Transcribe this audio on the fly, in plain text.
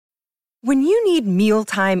When you need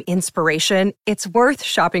mealtime inspiration, it's worth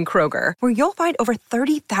shopping Kroger, where you'll find over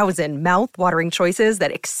 30,000 mouth-watering choices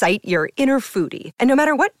that excite your inner foodie. And no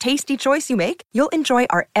matter what tasty choice you make, you'll enjoy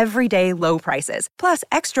our everyday low prices, plus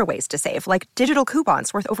extra ways to save, like digital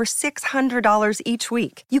coupons worth over $600 each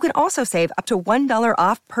week. You can also save up to $1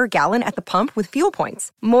 off per gallon at the pump with fuel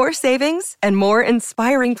points. More savings and more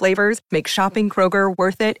inspiring flavors make shopping Kroger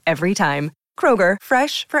worth it every time. Kroger,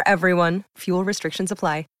 fresh for everyone. Fuel restrictions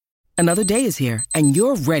apply. Another day is here, and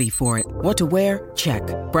you're ready for it. What to wear? Check.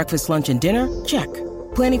 Breakfast, lunch, and dinner? Check.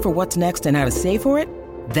 Planning for what's next and how to save for it?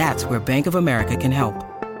 That's where Bank of America can help.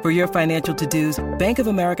 For your financial to-dos, Bank of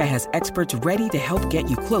America has experts ready to help get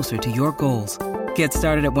you closer to your goals. Get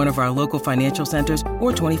started at one of our local financial centers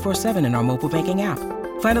or 24/7 in our mobile banking app.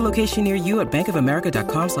 Find a location near you at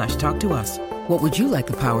bankofamerica.com/talktous. What would you like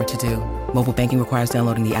the power to do? Mobile banking requires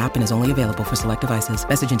downloading the app and is only available for select devices.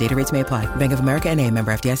 Message and data rates may apply. Bank of America N.A.,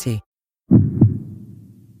 member FDIC.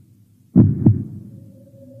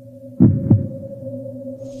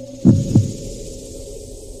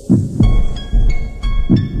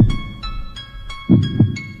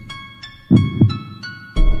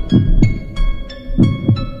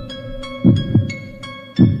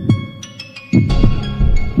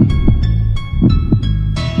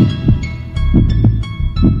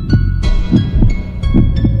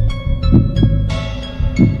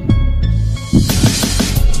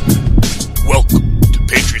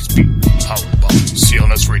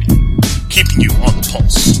 Keeping you on the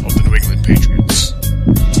pulse of the New England Patriots.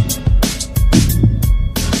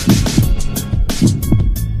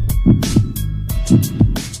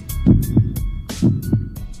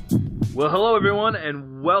 Well, hello everyone,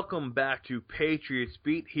 and welcome back to Patriots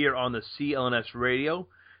Beat here on the CLNS Radio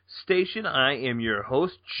station. I am your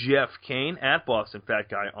host, Jeff Kane, at Boston Fat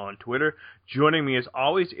Guy on Twitter. Joining me as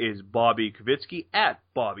always is Bobby Kvitsky, at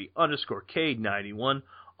Bobby_K91.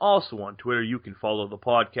 Also on Twitter, you can follow the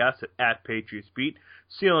podcast at Patriots Beat.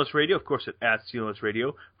 CLNS Radio, of course, at CLNS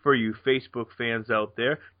Radio. For you Facebook fans out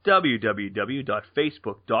there,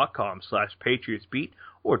 www.facebook.com/Patriots Beat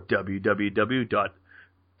or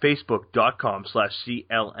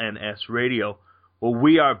www.facebook.com/CLNS Radio. Well,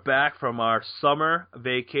 we are back from our summer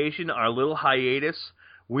vacation, our little hiatus.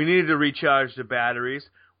 We needed to recharge the batteries.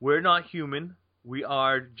 We're not human. We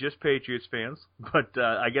are just Patriots fans, but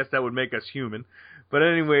I guess that would make us human. But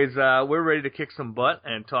anyways, we're ready to kick some butt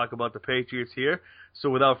and talk about the Patriots here. So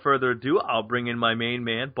without further ado, I'll bring in my main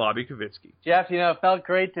man, Bobby Kvitsky. Jeff, it felt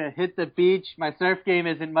great to hit the beach. My surf game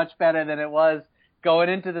isn't much better than it was going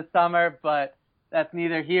into the summer, but that's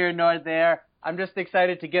neither here nor there. I'm just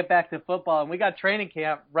excited to get back to football, and we got training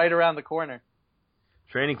camp right around the corner.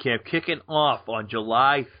 Training camp kicking off on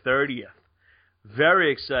July 30th. Very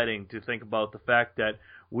exciting to think about the fact that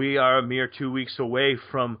we are a mere 2 weeks away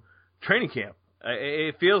from training camp.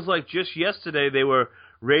 It feels like just yesterday they were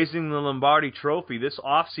raising the Lombardi Trophy. This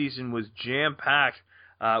offseason was jam-packed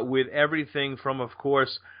with everything from, of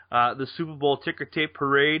course, the Super Bowl ticker tape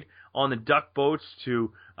parade on the duck boats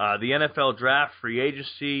to the NFL draft, free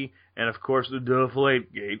agency, and, of course, the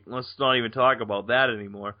Deflategate. Let's not even talk about that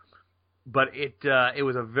anymore. But it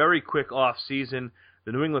was a very quick offseason.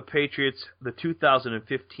 The New England Patriots, the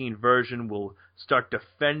 2015 version, will start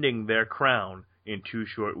defending their crown in 2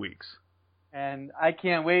 short weeks. And I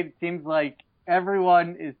can't wait. It seems like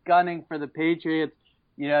everyone is gunning for the Patriots.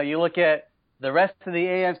 You look at the rest of the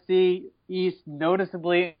AFC East,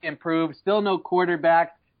 noticeably improved. Still no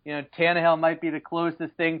quarterback. Tannehill might be the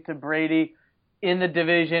closest thing to Brady in the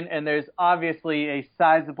division, and there's obviously a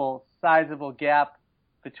sizable gap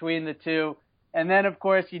between the two. And then, of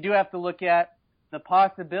course, you do have to look at the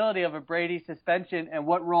possibility of a Brady suspension and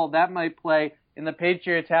what role that might play in the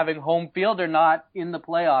Patriots having home field or not in the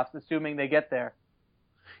playoffs, assuming they get there.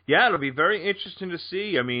 Yeah, it'll be very interesting to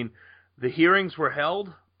see. I mean, the hearings were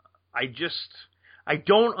held. I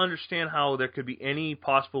don't understand how there could be any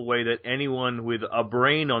possible way that anyone with a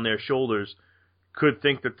brain on their shoulders could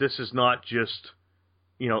think that this is not just,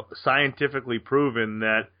 scientifically proven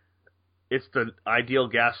that it's the ideal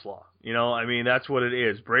gas law. That's what it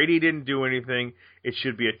is. Brady didn't do anything. It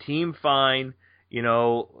should be a team fine,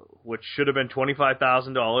 which should have been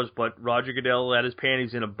 $25,000, but Roger Goodell had his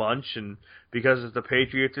panties in a bunch, and because it's the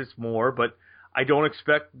Patriots, it's more. But I don't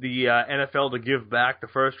expect the NFL to give back the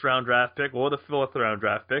first-round draft pick or the fourth-round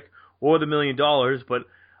draft pick or the $1 million, but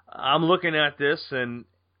I'm looking at this, and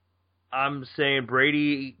I'm saying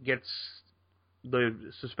Brady gets the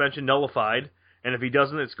suspension nullified, and if he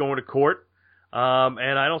doesn't, it's going to court.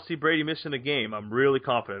 And I don't see Brady missing a game. I'm really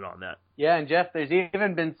confident on that. Yeah, and Jeff, there's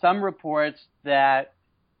even been some reports that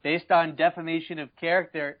based on defamation of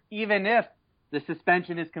character, even if The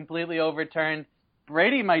suspension is completely overturned.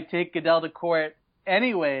 Brady might take Goodell to court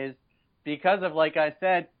anyways because of, like I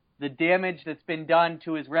said, the damage that's been done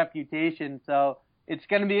to his reputation. So it's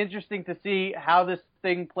going to be interesting to see how this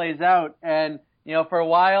thing plays out. And, for a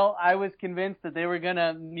while, I was convinced that they were going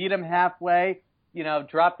to meet him halfway,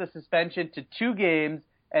 drop the suspension to 2 games,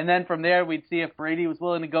 and then from there we'd see if Brady was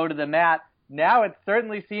willing to go to the mat. Now it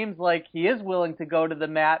certainly seems like he is willing to go to the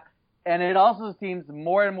mat, and it also seems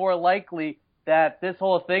more and more likely that this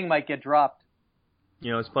whole thing might get dropped.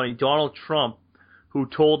 It's funny. Donald Trump, who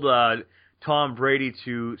told Tom Brady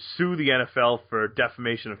to sue the NFL for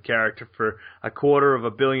defamation of character for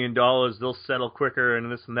 $250 million, they'll settle quicker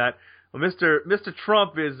and this and that. Well, Mr.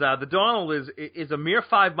 Trump is the Donald is a mere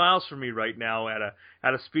 5 miles from me right now at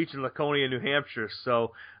a speech in Laconia, New Hampshire.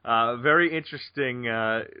 So very interesting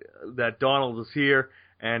that Donald is here,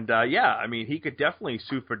 and he could definitely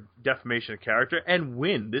sue for defamation of character and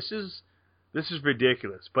win. This is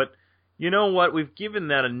ridiculous. But you know what? We've given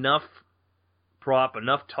that enough prop,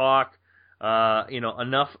 enough talk,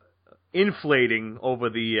 enough inflating over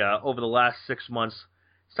the last 6 months.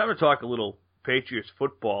 It's time to talk a little Patriots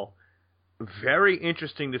football. Very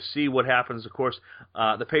interesting to see what happens. Of course,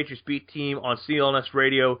 the Patriots Beat team on CLNS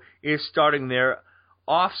Radio is starting their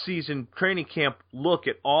off-season training camp look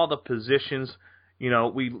at all the positions.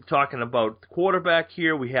 We're talking about the quarterback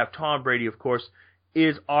here. We have Tom Brady, of course,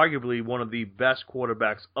 is arguably one of the best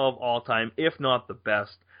quarterbacks of all time, if not the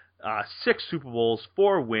best. 6 Super Bowls,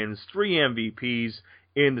 4 wins, 3 MVPs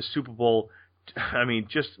in the Super Bowl. I mean,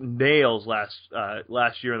 just nails last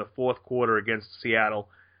year in the fourth quarter against Seattle.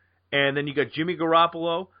 And then you got Jimmy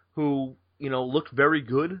Garoppolo, who looked very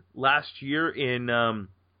good last year in the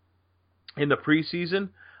preseason.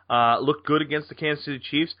 Looked good against the Kansas City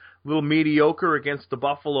Chiefs. A little mediocre against the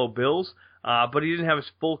Buffalo Bills, but he didn't have his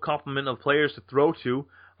full complement of players to throw to.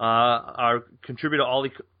 Our contributor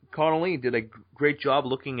Ollie Connolly did a great job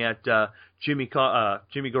looking at Jimmy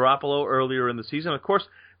Garoppolo earlier in the season. Of course,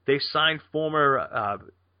 they signed former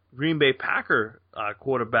Green Bay Packer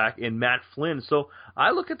quarterback in Matt Flynn. So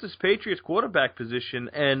I look at this Patriots quarterback position,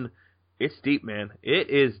 and it's deep, man. It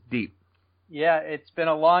is deep. Yeah, it's been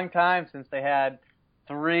a long time since they had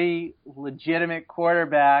 3 legitimate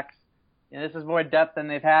quarterbacks. And this is more depth than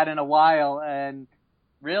they've had in a while. And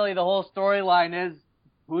really the whole storyline is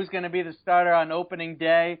who's going to be the starter on opening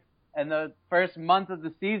day and the first month of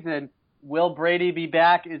the season. Will Brady be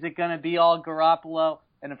back? Is it going to be all Garoppolo?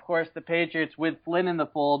 And, of course, the Patriots, with Flynn in the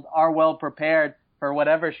fold, are well prepared for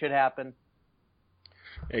whatever should happen.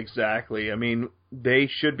 Exactly. I mean, they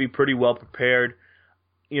should be pretty well prepared.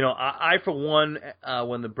 I for one,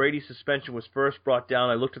 when the Brady suspension was first brought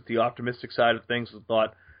down, I looked at the optimistic side of things and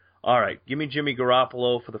thought, all right, give me Jimmy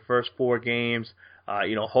Garoppolo for the first 4 games.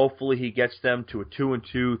 Hopefully he gets them to a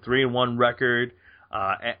 2-2, 3-1 record.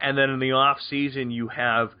 And then in the off season, you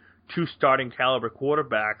have 2 starting caliber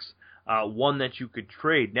quarterbacks. One that you could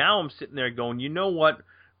trade. Now I'm sitting there going, you know what?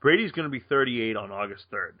 Brady's going to be 38 on August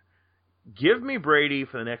 3rd. Give me Brady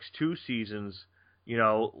for the next 2 seasons.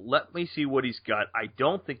 Let me see what he's got. I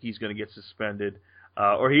don't think he's going to get suspended,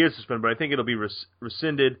 or he is suspended, but I think it'll be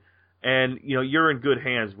rescinded. And, you're in good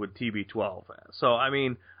hands with TB12. So, I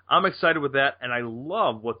mean, I'm excited with that, and I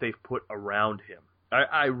love what they've put around him.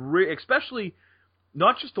 Especially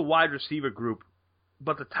not just the wide receiver group,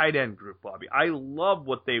 but the tight end group, Bobby. I love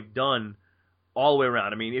what they've done all the way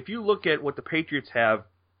around. I mean, if you look at what the Patriots have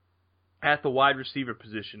at the wide receiver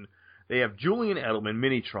position, they have Julian Edelman,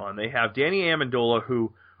 Minitron. They have Danny Amendola,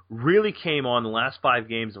 who really came on the last 5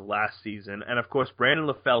 games of last season. And, of course, Brandon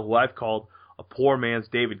LaFell, who I've called a poor man's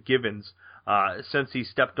David Givens since he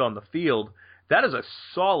stepped on the field. That is a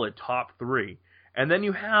solid top 3. And then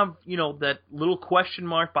you have, that little question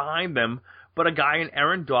mark behind them, but a guy in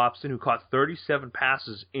Aaron Dobson who caught 37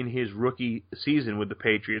 passes in his rookie season with the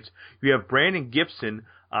Patriots. You have Brandon Gibson,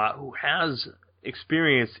 who has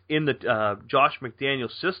experience in the Josh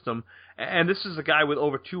McDaniels system, and this is a guy with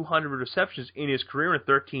over 200 receptions in his career and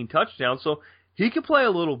 13 touchdowns, so he can play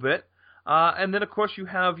a little bit. And then, of course, you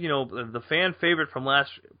have, the fan favorite from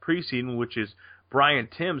last preseason, which is Brian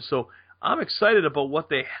Timm. So I'm excited about what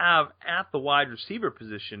they have at the wide receiver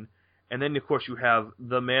position. And then, of course, you have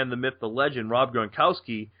the man, the myth, the legend, Rob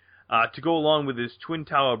Gronkowski, to go along with his twin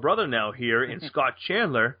tower brother now here in Scott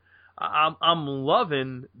Chandler. I'm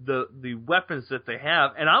loving the weapons that they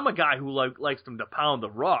have. And I'm a guy who likes them to pound the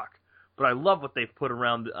rock. But I love what they've put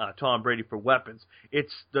around Tom Brady for weapons.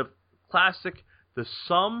 It's the classic, the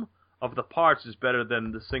sum of the parts is better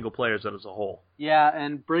than the single players as a whole. Yeah,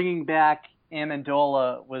 and bringing back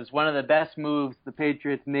Amendola was one of the best moves the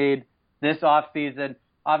Patriots made this offseason.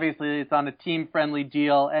 Obviously, it's on a team-friendly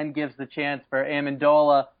deal and gives the chance for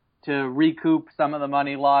Amendola to recoup some of the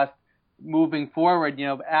money lost moving forward,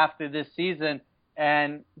 after this season.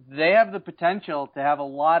 And they have the potential to have a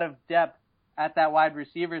lot of depth at that wide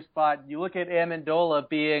receiver spot. You look at Amendola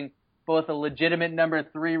being both a legitimate number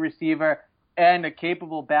 3 receiver and a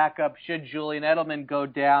capable backup should Julian Edelman go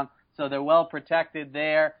down. So they're well protected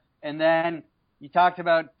there. And then you talked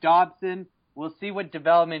about Dobson. We'll see what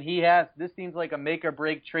development he has. This seems like a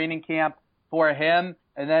make-or-break training camp for him.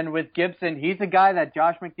 And then with Gibson, he's a guy that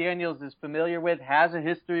Josh McDaniels is familiar with, has a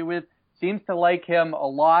history with, seems to like him a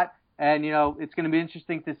lot. And, it's going to be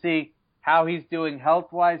interesting to see how he's doing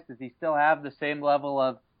health-wise. Does he still have the same level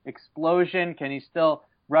of explosion? Can he still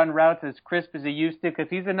run routes as crisp as he used to? Because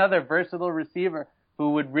he's another versatile receiver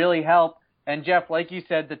who would really help. And, Jeff, like you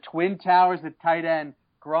said, the Twin Towers at tight end,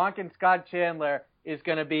 Gronk and Scott Chandler, is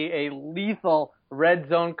going to be a lethal red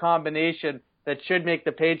zone combination that should make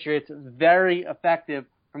the Patriots very effective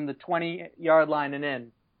from the 20-yard line and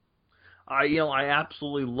in. I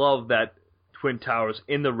absolutely love that Twin Towers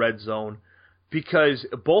in the red zone because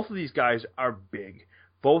both of these guys are big.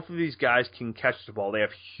 Both of these guys can catch the ball. They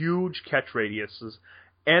have huge catch radiuses,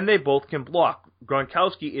 and they both can block.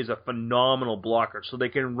 Gronkowski is a phenomenal blocker, so they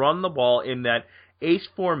can run the ball in that ace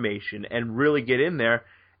formation and really get in there.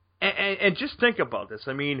 And just think about this.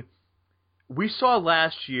 I mean, we saw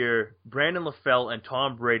last year Brandon LaFell and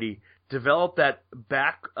Tom Brady develop that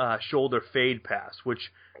back shoulder fade pass,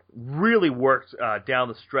 which really worked down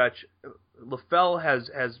the stretch. LaFell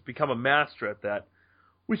has become a master at that.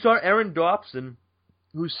 We saw Aaron Dobson,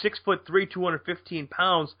 who's 6'3", 215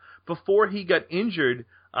 pounds, before he got injured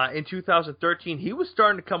in 2013, he was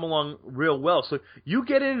starting to come along real well. So you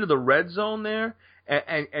get into the red zone there,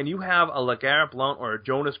 and you have a LeGarrette Blount or a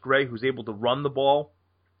Jonas Gray who's able to run the ball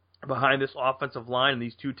behind this offensive line and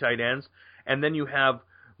these two tight ends, and then you have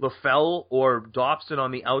LaFell or Dobson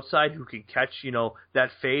on the outside who can catch, that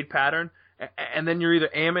fade pattern, and then you're either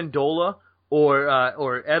Amendola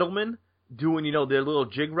or Edelman doing, their little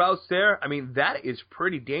jig routes there. I mean, that is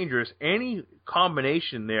pretty dangerous. Any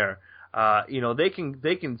combination there, they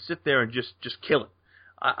can sit there and just kill it.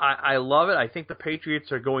 I love it. I think the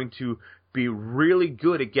Patriots are going to be really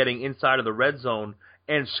good at getting inside of the red zone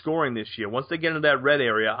and scoring this year. Once they get into that red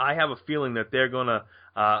area, I have a feeling that they're going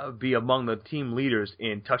to be among the team leaders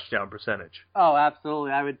in touchdown percentage. Oh,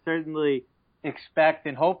 absolutely. I would certainly expect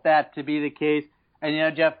and hope that to be the case.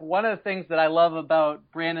 And, Jeff, one of the things that I love about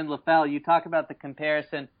Brandon LaFell, you talk about the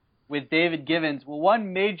comparison with David Givens. Well,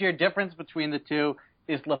 one major difference between the two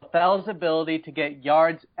is LaFell's ability to get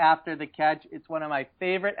yards after the catch. It's one of my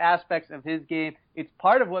favorite aspects of his game. It's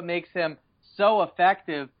part of what makes him so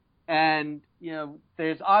effective. And,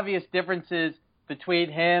 there's obvious differences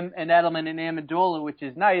between him and Edelman and Amendola, which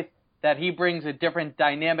is nice that he brings a different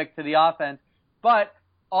dynamic to the offense. But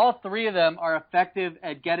all three of them are effective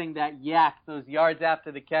at getting that yak, those yards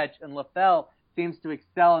after the catch, and LaFell seems to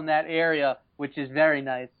excel in that area, which is very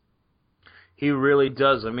nice. He really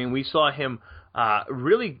does. I mean, we saw him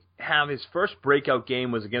really have his first breakout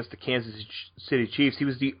game was against the Kansas City Chiefs. He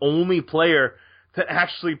was the only player that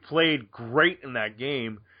actually played great in that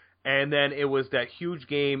game. And then it was that huge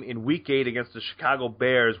game in Week 8 against the Chicago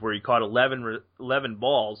Bears where he caught 11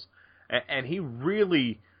 balls. And he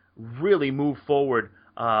really, really moved forward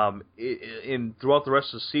throughout the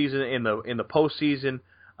rest of the season. In the postseason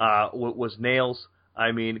was nails.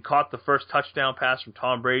 I mean, caught the first touchdown pass from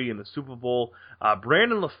Tom Brady in the Super Bowl.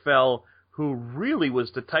 Brandon LaFell, who really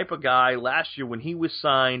was the type of guy last year when he was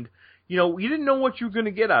signed, you didn't know what you were going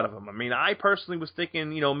to get out of him. I mean, I personally was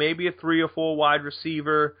thinking, maybe a 3 or 4 wide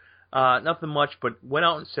receiver, nothing much, but went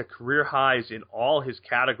out and set career highs in all his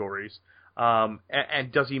categories.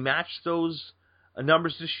 And does he match those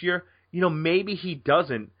numbers this year? Maybe he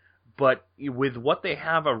doesn't, but with what they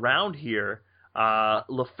have around here,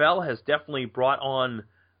 LaFell has definitely brought on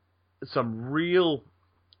some real,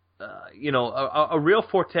 a real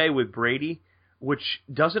forte with Brady, which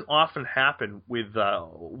doesn't often happen with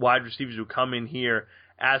wide receivers who come in here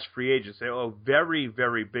as free agents. They were a very,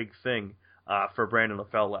 very big thing for Brandon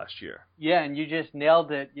LaFell last year. Yeah, and you just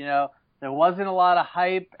nailed it. There wasn't a lot of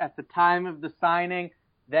hype at the time of the signing.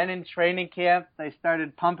 Then in training camp, they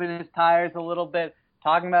started pumping his tires a little bit,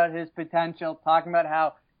 talking about his potential, talking about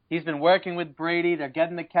how he's been working with Brady. They're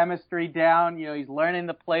getting the chemistry down. He's learning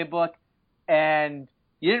the playbook. And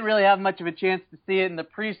you didn't really have much of a chance to see it in the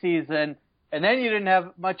preseason. And then you didn't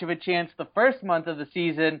have much of a chance the first month of the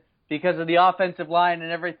season because of the offensive line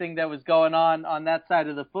and everything that was going on that side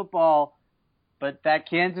of the football. But that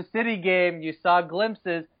Kansas City game, you saw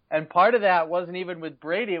glimpses. And part of that wasn't even with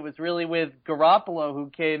Brady. It was really with Garoppolo who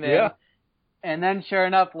came in. And then sure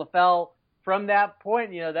enough, LaFell, from that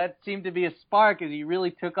point, that seemed to be a spark as he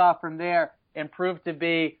really took off from there and proved to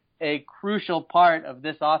be a crucial part of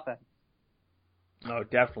this offense. Oh,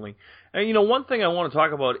 definitely. And, one thing I want to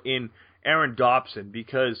talk about in Aaron Dobson,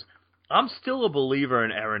 because I'm still a believer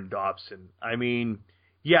in Aaron Dobson. I mean,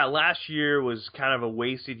 yeah, last year was kind of a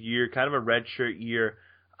wasted year, kind of a redshirt year.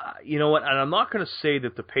 You know what? And I'm not going to say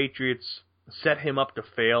that the Patriots set him up to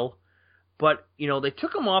fail, but, they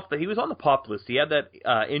took him off. He was on the PUP list. He had that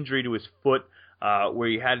injury to his foot where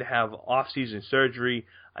he had to have off-season surgery.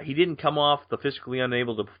 He didn't come off the physically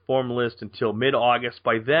unable to perform list until mid-August.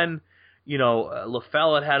 By then,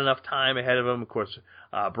 LaFell had enough time ahead of him. Of course,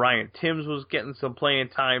 Brian Timms was getting some playing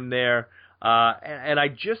time there. And I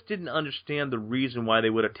just didn't understand the reason why they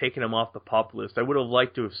would have taken him off the PUP list. I would have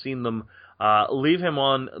liked to have seen them leave him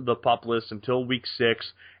on the PUP list until week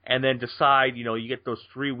 6 and then decide, you get those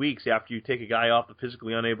 3 weeks after you take a guy off the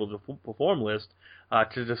physically unable to perform list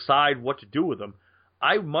to decide what to do with him.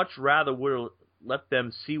 I much rather would have let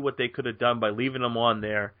them see what they could have done by leaving him on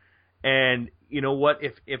there. And you know what?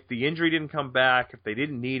 If the injury didn't come back, if they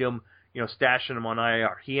didn't need him, stashing him on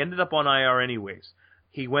IR. He ended up on IR anyways.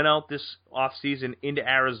 He went out this offseason into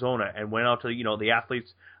Arizona and went out to, the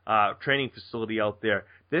athletes' training facility out there.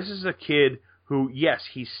 This is a kid who, yes,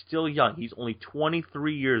 he's still young. He's only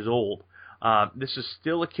 23 years old. This is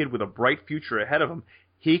still a kid with a bright future ahead of him.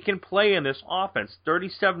 He can play in this offense.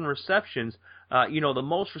 37 receptions, the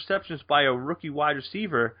most receptions by a rookie wide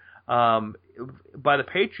receiver by the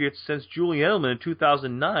Patriots since Julian Edelman in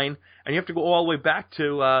 2009. And you have to go all the way back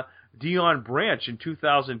to Deion Branch in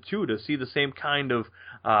 2002 to see the same kind of,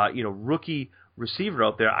 rookie receiver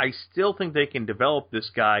out there. I still think they can develop this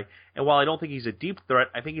guy, and while I don't think he's a deep threat,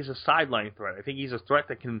 I think he's a sideline threat. I think he's a threat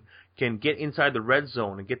that can get inside the red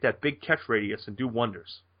zone and get that big catch radius and do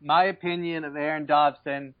wonders. My opinion of Aaron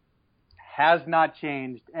Dobson has not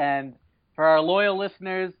changed, and for our loyal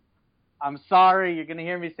listeners, I'm sorry, you're going to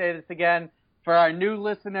hear me say this again. For our new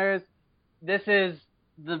listeners, this is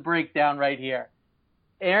the breakdown right here.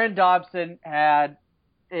 Aaron Dobson had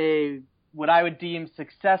what I would deem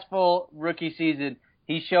successful rookie season.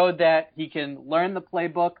 He showed that he can learn the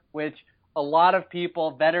playbook, which a lot of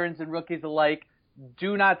people, veterans and rookies alike,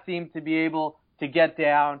 do not seem to be able to get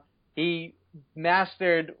down. He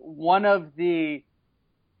mastered one of the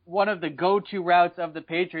go-to routes of the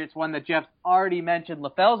Patriots, one that Jeff's already mentioned,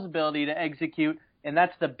 LaFell's ability to execute, and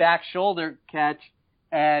that's the back shoulder catch.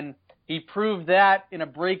 And he proved that in a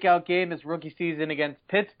breakout game his rookie season against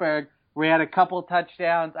Pittsburgh, where he had a couple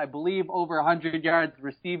touchdowns, I believe over 100 yards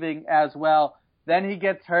receiving as well. Then he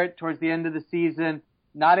gets hurt towards the end of the season,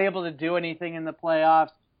 not able to do anything in the playoffs,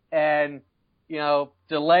 and,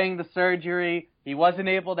 delaying the surgery. He wasn't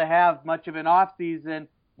able to have much of an off season,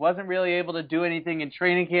 wasn't really able to do anything in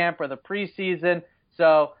training camp or the preseason.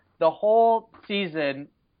 So the whole season,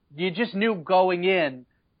 you just knew going in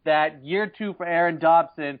that year 2 for Aaron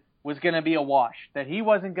Dobson was going to be a wash, that he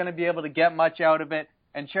wasn't going to be able to get much out of it.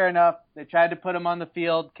 And sure enough, they tried to put him on the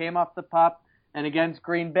field, came off the PUP, and against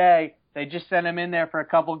Green Bay, they just sent him in there for a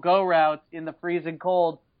couple go routes in the freezing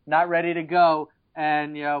cold, not ready to go,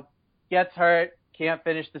 and, gets hurt, can't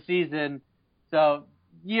finish the season. So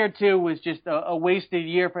year 2 was just a wasted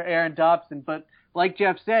year for Aaron Dobson. But like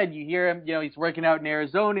Jeff said, you hear him, he's working out in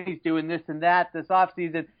Arizona, he's doing this and that this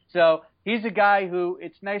offseason. So he's a guy who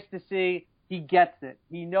it's nice to see he gets it.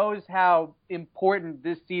 He knows how important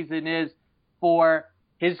this season is for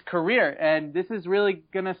his career, and this is really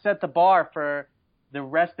going to set the bar for the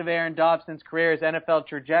rest of Aaron Dobson's career, his NFL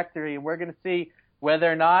trajectory, and we're going to see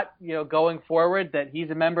whether or not, going forward, that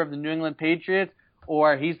he's a member of the New England Patriots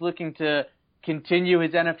or he's looking to continue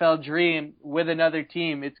his NFL dream with another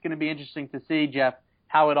team. It's going to be interesting to see, Jeff,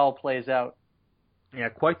 how it all plays out. Yeah,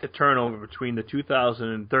 quite the turnover between the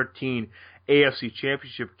 2013 AFC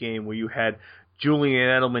Championship game where you had Julian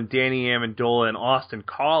Edelman, Danny Amendola, and Austin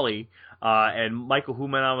Connolly and Michael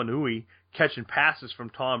Humanamanoui catching passes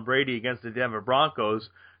from Tom Brady against the Denver Broncos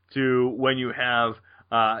to when you have,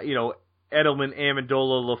 Edelman,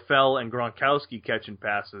 Amendola, LaFell, and Gronkowski catching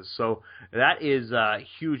passes. So that is a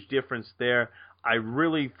huge difference there. I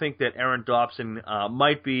really think that Aaron Dobson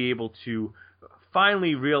might be able to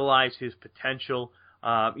finally realize his potential.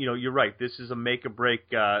 You're right. This is a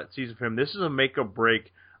make-or-break season for him. This is a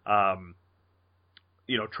make-or-break,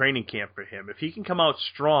 training camp for him. If he can come out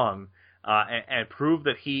strong and prove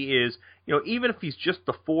that he is, even if he's just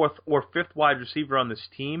the 4th or 5th wide receiver on this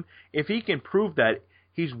team, if he can prove that,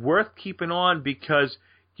 he's worth keeping on because,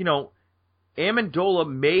 Amendola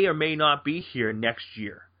may or may not be here next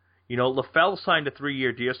year. LaFell signed a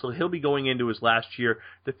 3-year deal, so he'll be going into his last year.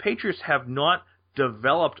 The Patriots have not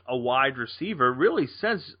developed a wide receiver really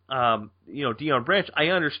since, Deion Branch. I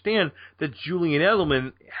understand that Julian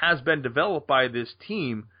Edelman has been developed by this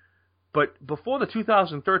team, but before the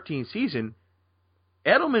 2013 season,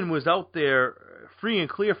 Edelman was out there free and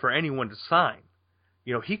clear for anyone to sign.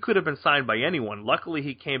 He could have been signed by anyone. Luckily,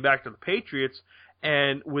 he came back to the Patriots,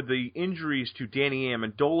 and with the injuries to Danny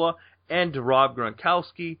Amendola and to Rob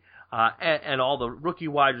Gronkowski, and all the rookie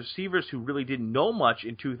wide receivers who really didn't know much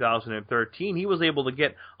in 2013, he was able to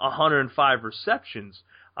get 105 receptions,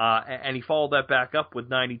 and he followed that back up with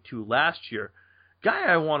 92 last year. Guy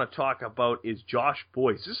I want to talk about is Josh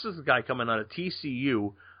Boyce. This is a guy coming out of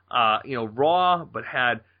TCU, raw, but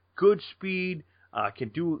had good speed,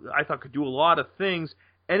 could do a lot of things.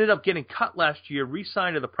 Ended up getting cut last year,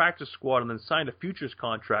 re-signed to the practice squad, and then signed a futures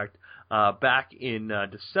contract back in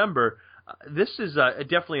December. This is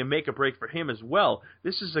definitely a make or break for him as well.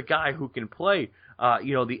 This is a guy who can play,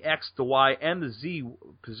 the X, the Y, and the Z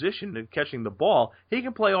position in catching the ball. He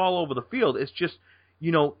can play all over the field. It's just,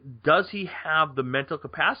 does he have the mental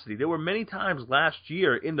capacity? There were many times last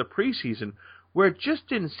year in the preseason where it just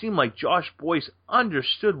didn't seem like Josh Boyce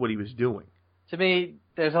understood what he was doing. To me,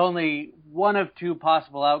 there's only one of two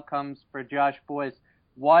possible outcomes for Josh Boyce.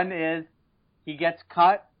 One is he gets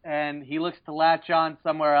cut and he looks to latch on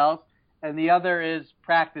somewhere else, and the other is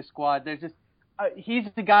practice squad. There's just he's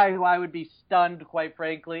the guy who I would be stunned, quite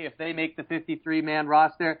frankly, if they make the 53-man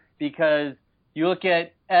roster, because you look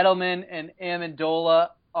at Edelman and Amendola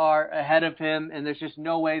are ahead of him, and there's just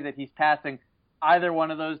no way that he's passing either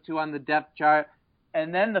one of those two on the depth chart.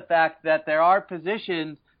 And then the fact that there are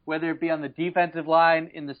positions, whether it be on the defensive line,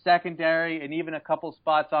 in the secondary, and even a couple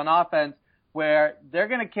spots on offense, where they're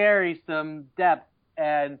going to carry some depth.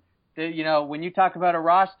 And, when you talk about a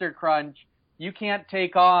roster crunch, you can't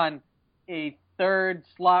take on a third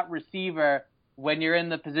slot receiver when you're in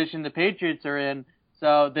the position the Patriots are in.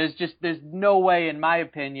 So there's no way, in my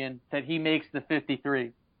opinion, that he makes the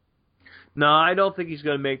 53. No, I don't think he's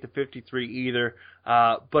going to make the 53 either.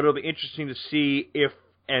 But it'll be interesting to see if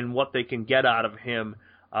and what they can get out of him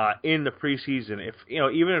in the preseason. If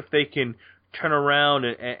even if they can turn around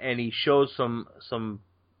and he shows some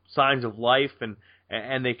signs of life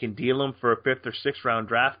and they can deal him for a 5th or 6th round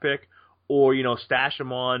draft pick, or stash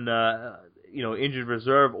him on injured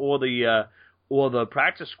reserve or the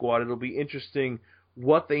practice squad, it'll be interesting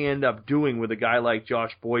what they end up doing with a guy like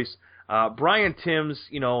Josh Boyce. Brian Timms,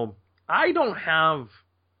 I don't have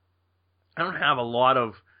a lot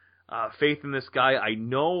of faith in this guy. I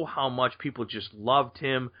know how much people just loved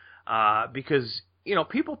him because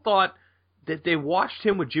people thought that they watched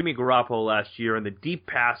him with Jimmy Garoppolo last year and the deep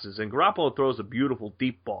passes, and Garoppolo throws a beautiful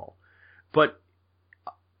deep ball. But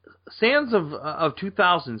sans of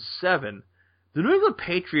 2007, the New England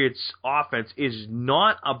Patriots offense is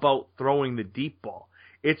not about throwing the deep ball.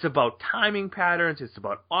 It's about timing patterns. It's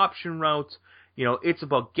about option routes. It's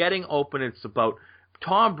about getting open. It's about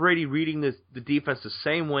Tom Brady reading the defense the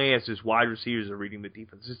same way as his wide receivers are reading the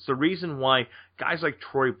defense. It's the reason why guys like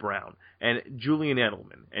Troy Brown and Julian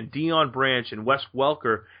Edelman and Deion Branch and Wes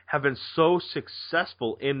Welker have been so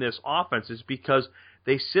successful in this offense, is because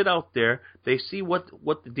they sit out there, they see what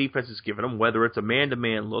the defense is giving them, whether it's a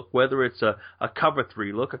man-to-man look, whether it's a cover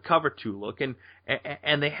 3 look, a cover 2 look,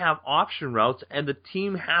 and they have option routes, and the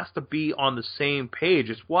team has to be on the same page.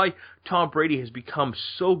 It's why Tom Brady has become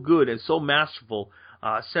so good and so masterful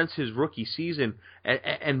since his rookie season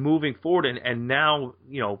and moving forward, and now,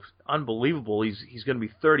 unbelievable, he's going to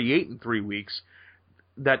be 38 in 3 weeks,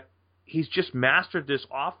 that he's just mastered this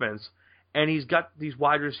offense. And he's got these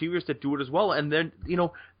wide receivers that do it as well. And then,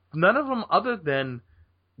 none of them other than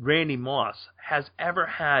Randy Moss has ever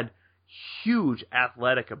had huge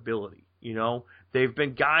athletic ability. They've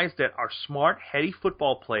been guys that are smart, heady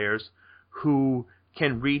football players who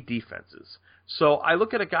can read defenses. So I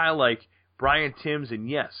look at a guy like Brian Timms, and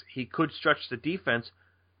yes, he could stretch the defense,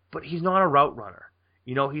 but he's not a route runner.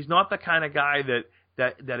 He's not the kind of guy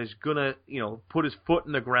that is going to, put his foot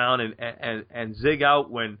in the ground and zig out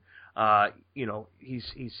when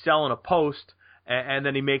he's selling a post and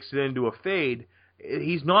then he makes it into a fade.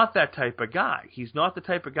 He's not that type of guy. He's not the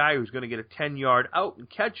type of guy who's going to get a 10-yard out and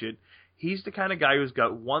catch it. He's the kind of guy who's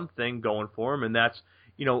got one thing going for him, and that's,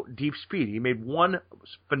 deep speed. He made one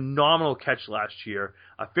phenomenal catch last year,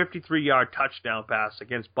 a 53-yard touchdown pass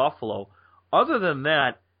against Buffalo. Other than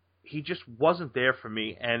that, he just wasn't there for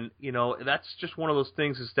me. And, that's just one of those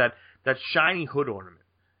things, is that shiny hood ornament.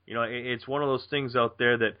 It's one of those things out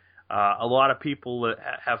there that a lot of people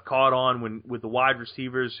have caught on with the wide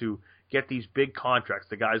receivers who get these big contracts.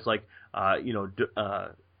 The guys like,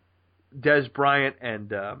 Des Bryant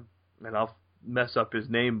and I'll mess up his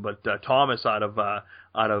name, but Thomas out of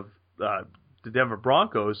the Denver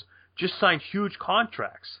Broncos just signed huge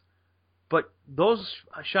contracts. But those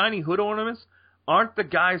shiny hood ornaments aren't the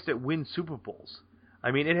guys that win Super Bowls.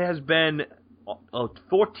 I mean, it has been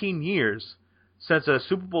 14 years since a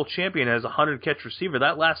Super Bowl champion has a 100-catch receiver.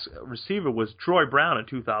 That last receiver was Troy Brown in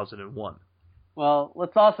 2001. Well,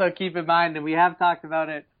 let's also keep in mind, and we have talked about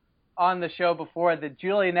it on the show before, that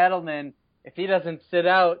Julian Edelman, if he doesn't sit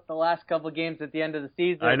out the last couple of games at the end of the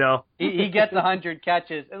season, I know he gets 100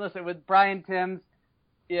 catches. And listen, with Brian Timms,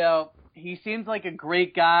 he seems like a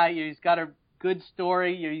great guy. He's got a good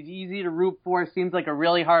story. He's easy to root for. Seems like a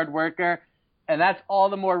really hard worker. And that's all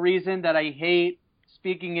the more reason that I hate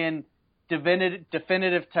speaking in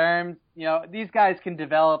definitive terms. These guys can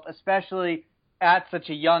develop, especially at such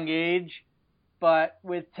a young age. But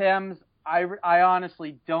with Timms, I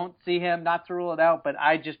honestly don't see him, not to rule it out, but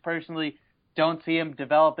I just personally don't see him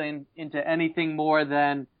developing into anything more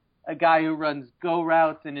than a guy who runs go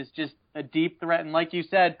routes and is just a deep threat. And like you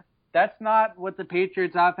said, that's not what the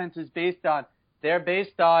Patriots offense is based on. They're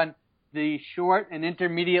based on the short and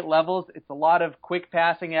intermediate levels. It's a lot of quick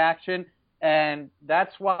passing action, and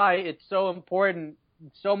that's why it's so important.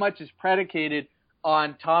 So much is predicated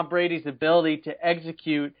on Tom Brady's ability to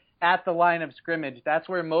execute at the line of scrimmage. That's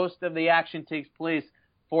where most of the action takes place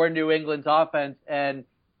for New England's offense, and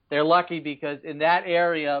they're lucky because in that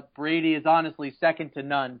area, Brady is honestly second to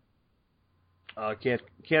none. Can't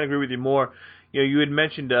agree with you more. You had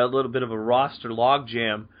mentioned a little bit of a roster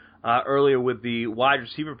logjam earlier with the wide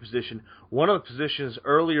receiver position. One of the positions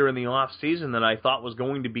earlier in the offseason that I thought was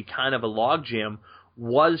going to be kind of a logjam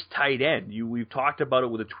was tight end. We've talked about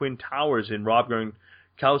it with the Twin Towers in Rob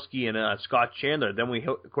Gronkowski and Scott Chandler. Then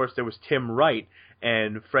of course, there was Tim Wright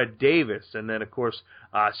and Fred Davis, and then of course,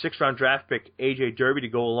 6th-round draft pick A.J. Derby to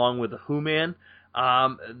go along with the Who Man.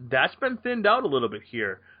 That's been thinned out a little bit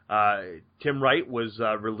here. Tim Wright was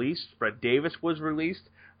released. Fred Davis was released.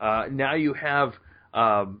 Now you have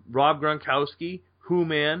Rob Gronkowski, Who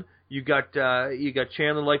Man. You got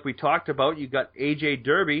Chandler, like we talked about. You got A.J.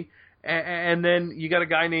 Derby. And then you got a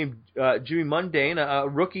guy named Jimmy Mundane, a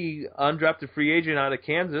rookie undrafted free agent out of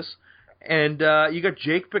Kansas. And you got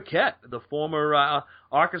Jake Paquette, the former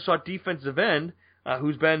Arkansas defensive end,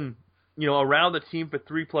 who's been around the team for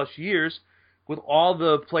 3+ years. With all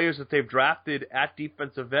the players that they've drafted at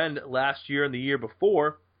defensive end last year and the year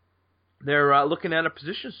before, they're looking at a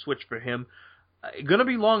position switch for him. Going to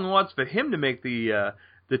be long odds for him to make the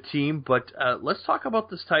team. But let's talk about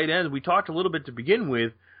this tight end. We talked a little bit to begin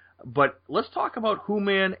with. But let's talk about Who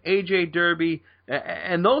Man, A.J. Derby,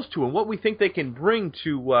 and those two, and what we think they can bring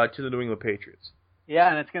to the New England Patriots. Yeah,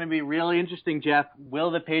 and it's going to be really interesting, Jeff.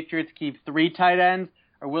 Will the Patriots keep 3 tight ends,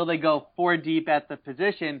 or will they go 4 deep at the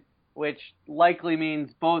position, which likely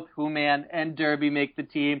means both Who Man and Derby make the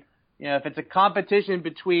team? If it's a competition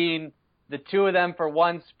between the two of them for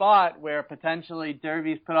one spot, where potentially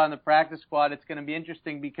Derby's put on the practice squad, it's going to be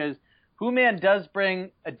interesting because Who Man does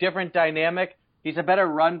bring a different dynamic. He's a better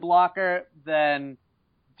run blocker than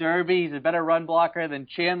Derby. He's a better run blocker than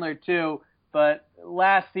Chandler, too. But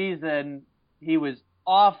last season, he was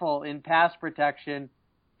awful in pass protection.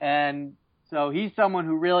 And so he's someone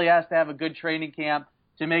who really has to have a good training camp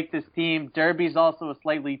to make this team. Derby's also a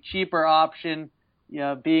slightly cheaper option,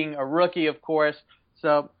 being a rookie, of course.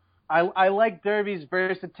 So I like Derby's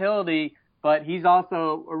versatility, but he's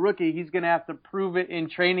also a rookie. He's going to have to prove it in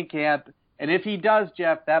training camp. And if he does,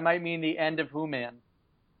 Jeff, that might mean the end of Who Man.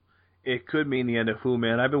 It could mean the end of Who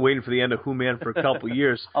Man. I've been waiting for the end of Who Man for a couple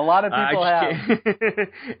years. A lot of people have.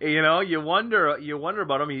 You wonder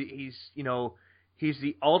about him. He's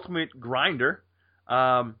the ultimate grinder.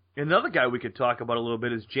 Another guy we could talk about a little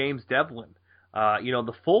bit is James Devlin.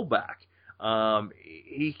 The fullback.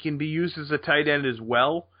 He can be used as a tight end as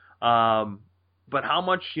well. But how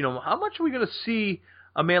much are we going to see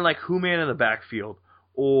a man like Who Man in the backfield?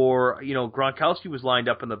 Or, Gronkowski was lined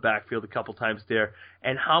up in the backfield a couple times there.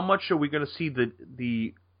 And how much are we going to see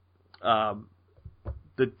the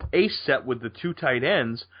ace set with the 2 tight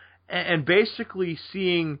ends and basically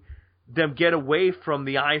seeing them get away from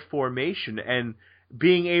the I formation and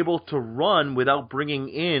being able to run without bringing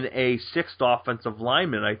in a 6th offensive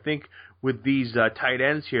lineman? I think with these tight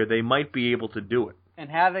ends here, they might be able to do it. And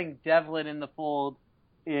having Devlin in the fold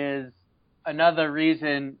is another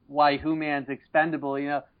reason why Who Man's expendable.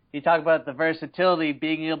 You talk about the versatility,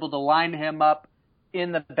 being able to line him up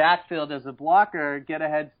in the backfield as a blocker, get a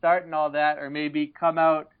head start and all that, or maybe come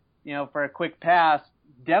out, for a quick pass.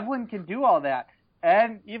 Devlin can do all that.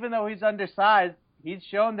 And even though he's undersized, he's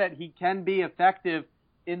shown that he can be effective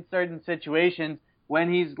in certain situations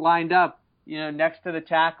when he's lined up, next to the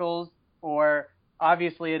tackles or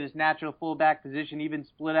obviously at his natural fullback position, even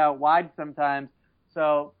split out wide sometimes.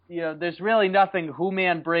 So, there's really nothing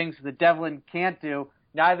Hooman brings that Devlin can't do.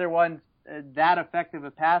 Neither one's that effective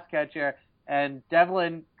a pass catcher, and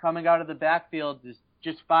Devlin coming out of the backfield is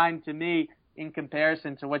just fine to me in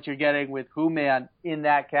comparison to what you're getting with Hooman in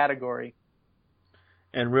that category.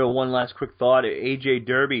 And one last quick thought, AJ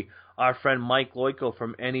Derby, our friend Mike Loico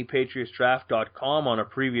from NEPatriotsDraft.com on a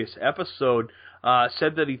previous episode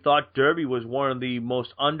said that he thought Derby was one of the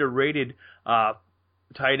most underrated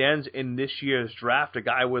tight ends in this year's draft, a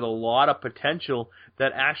guy with a lot of potential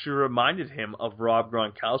that actually reminded him of Rob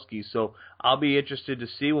Gronkowski. So I'll be interested to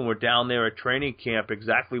see when we're down there at training camp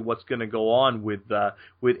exactly what's going to go on with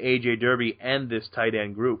AJ Derby and this tight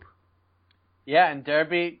end group. Yeah, and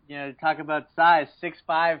Derby, talk about size,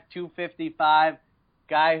 6'5", 255,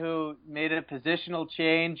 guy who made a positional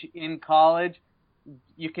change in college.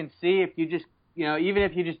 You can see if you just, even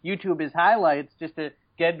if you just YouTube his highlights just to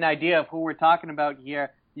get an idea of who we're talking about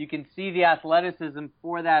here, you can see the athleticism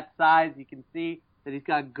for that size. You can see that he's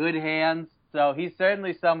got good hands. So he's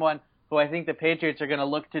certainly someone who I think the Patriots are going to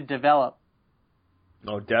look to develop.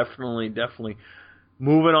 Oh, definitely.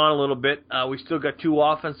 Moving on a little bit, we still got two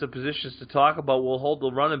offensive positions to talk about. We'll hold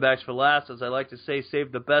the running backs for last. As I like to say,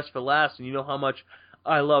 save the best for last, and you know how much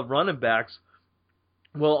I love running backs.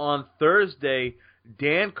 Well, on Thursday,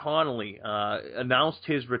 Dan Connolly announced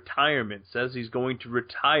his retirement, says he's going to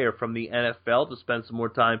retire from the NFL to spend some more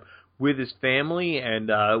time with his family and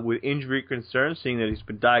with injury concerns, seeing that he's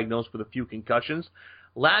been diagnosed with a few concussions.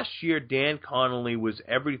 Last year, Dan Connolly was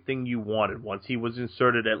everything you wanted once he was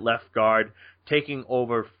inserted at left guard, taking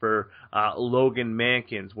over for Logan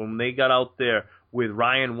Mankins. When they got out there with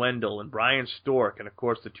Ryan Wendell and Brian Stork, and of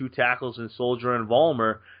course the two tackles in Soldier and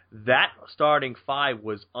Vollmer, that starting five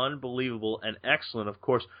was unbelievable and excellent. Of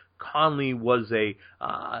course, Connolly was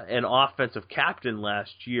an offensive captain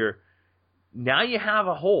last year. Now you have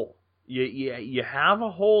a hole. You have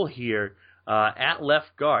a hole here at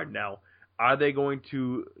left guard. Now, are they going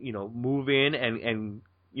to move in and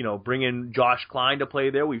bring in Josh Klein to play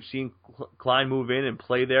there? We've seen Klein move in and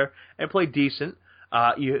play there and play decent.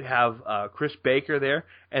 You have Chris Baker there,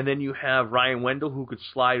 and then you have Ryan Wendell who could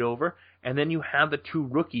slide over, and then you have the two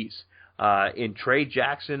rookies in Trey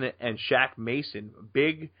Jackson and Shaq Mason.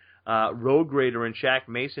 Big road grader in Shaq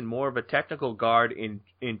Mason, more of a technical guard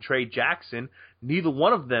in Trey Jackson. Neither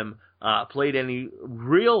one of them played any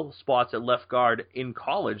real spots at left guard in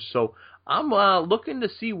college, so I'm looking to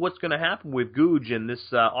see what's going to happen with Googe in this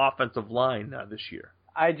offensive line this year.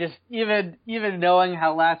 I just, even knowing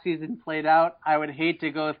how last season played out, I would hate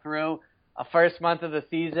to go through a first month of the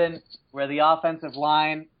season where the offensive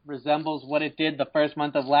line resembles what it did the first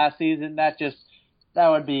month of last season. That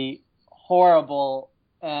would be horrible.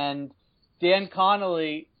 And Dan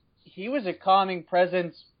Connolly, he was a calming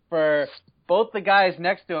presence for both the guys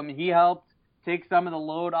next to him. He helped take some of the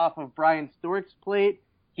load off of Brian Stewart's plate.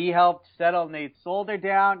 He helped settle Nate Solder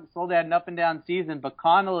down. Solder had an up-and-down season, but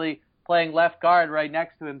Connolly playing left guard right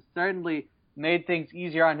next to him certainly made things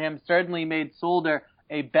easier on him, certainly made Solder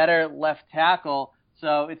a better left tackle.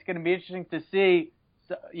 So it's going to be interesting to see.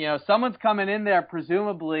 Someone's coming in there,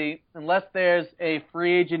 presumably, unless there's a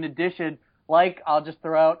free agent addition, like I'll just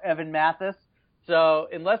throw out Evan Mathis. So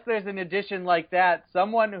unless there's an addition like that,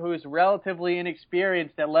 someone who's relatively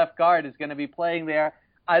inexperienced at left guard is going to be playing there.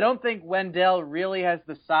 I don't think Wendell really has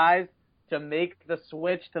the size to make the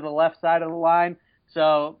switch to the left side of the line.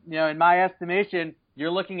 So, in my estimation,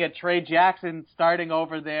 you're looking at Trey Jackson starting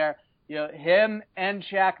over there. Him and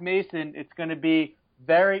Shaq Mason, it's going to be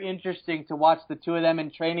very interesting to watch the two of them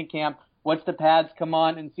in training camp, watch the pads come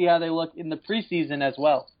on, and see how they look in the preseason as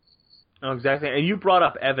well. Oh, exactly. And you brought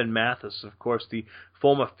up Evan Mathis, of course, the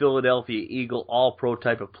former Philadelphia Eagle all-pro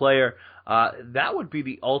type of player. That would be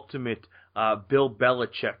the ultimate Bill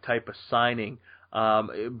Belichick type of signing.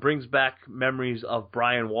 It brings back memories of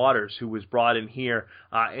Brian Waters, who was brought in here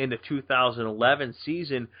in the 2011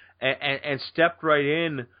 season and stepped right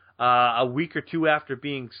in a week or two after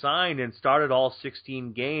being signed and started all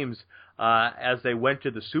 16 games as they went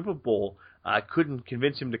to the Super Bowl. Couldn't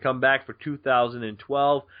convince him to come back for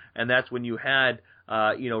 2012, and that's when you had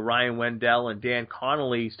Ryan Wendell and Dan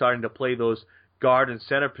Connolly starting to play those guard and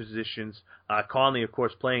center positions. Connolly, of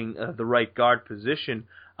course, playing the right guard position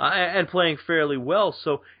and playing fairly well.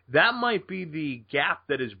 So that might be the gap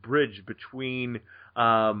that is bridged between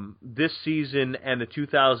this season and the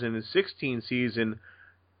 2016 season.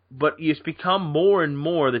 But it's become more and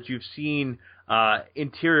more that you've seen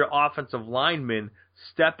interior offensive linemen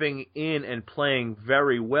stepping in and playing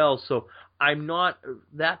very well. So I'm not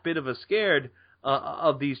that bit of a scared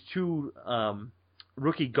of these two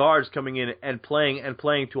rookie guards coming in and playing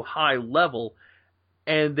to a high level,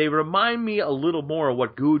 and they remind me a little more of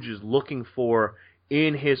what Googe is looking for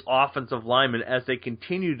in his offensive linemen as they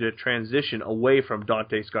continue to transition away from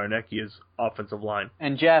Dante Scarnecchia's offensive line.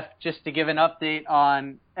 And Jeff, just to give an update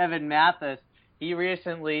on Evan Mathis, he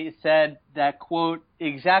recently said that, quote,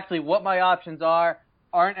 exactly what my options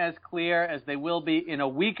aren't as clear as they will be in a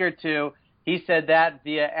week or two. He said that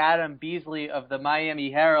via Adam Beasley of the Miami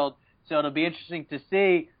Herald. So it'll be interesting to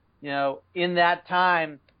see, in that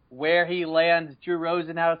time where he lands. Drew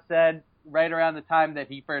Rosenhaus said right around the time that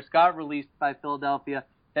he first got released by Philadelphia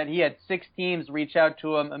that he had 6 teams reach out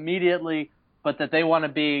to him immediately, but that they want to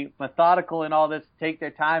be methodical in all this, take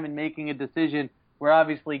their time in making a decision. We're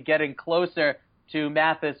obviously getting closer to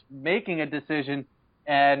Mathis making a decision,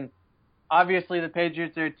 and obviously the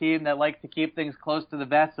Patriots are a team that likes to keep things close to the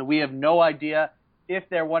vest, so we have no idea if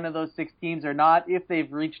they're one of those 6 teams or not, if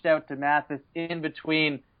they've reached out to Mathis in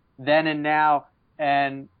between then and now.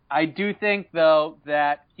 And I do think, though,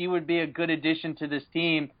 that he would be a good addition to this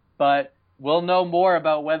team, but we'll know more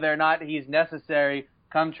about whether or not he's necessary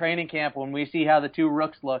come training camp when we see how the 2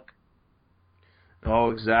 rooks look.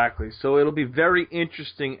 Oh, exactly. So it'll be very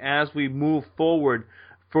interesting as we move forward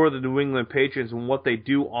for the New England Patriots and what they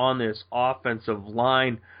do on this offensive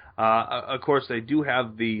line. Of course, they do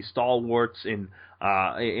have the stalwarts in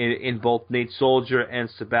both Nate Soldier and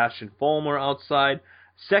Sebastian Fulmer outside.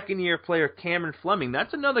 Second-year player Cameron Fleming,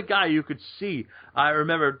 that's another guy you could see. I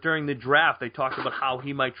remember during the draft they talked about how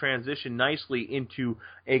he might transition nicely into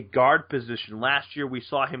a guard position. Last year we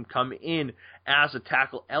saw him come in as a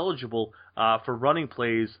tackle eligible for running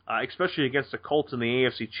plays, especially against the Colts in the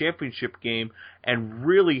AFC Championship game, and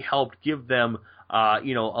really helped give them a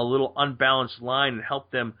little unbalanced line and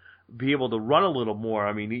help them be able to run a little more.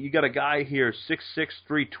 I mean, you got a guy here, 6'6",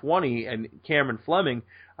 320, and Cameron Fleming.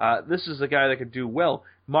 This is a guy that could do well.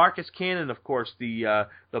 Marcus Cannon, of course, the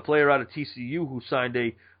player out of TCU who signed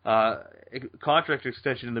a contract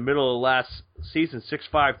extension in the middle of last season,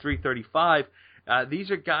 6'5", 335. These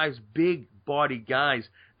are guys, big body guys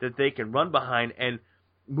that they can run behind. And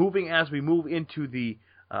as we move into the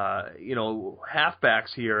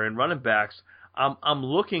halfbacks here and running backs, I'm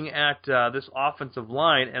looking at this offensive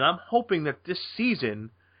line, and I'm hoping that this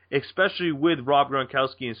season, especially with Rob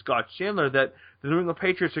Gronkowski and Scott Chandler, that the New England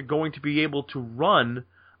Patriots are going to be able to run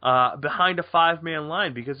behind a 5-man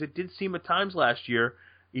line, because it did seem at times last year,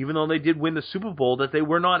 even though they did win the Super Bowl, that they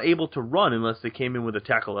were not able to run unless they came in with a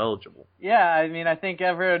tackle eligible. Yeah, I mean, I think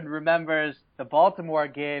everyone remembers the Baltimore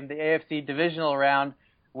game, the AFC divisional round,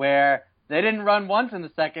 where they didn't run once in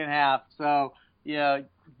the second half. So,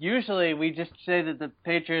 usually we just say that the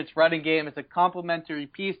Patriots' running game is a complementary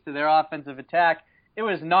piece to their offensive attack. It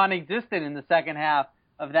was non-existent in the second half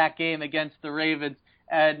of that game against the Ravens.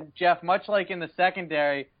 And Jeff, much like in the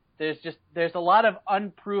secondary, there's a lot of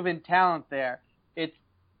unproven talent there. It's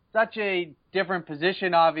such a different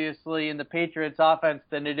position, obviously, in the Patriots offense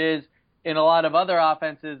than it is in a lot of other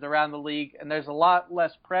offenses around the league, and there's a lot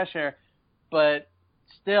less pressure, but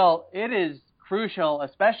still, it is crucial,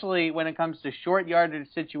 especially when it comes to short yardage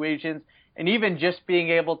situations, and even just being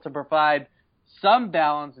able to provide some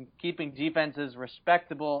balance and keeping defenses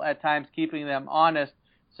respectable at times, keeping them honest.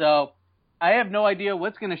 So I have no idea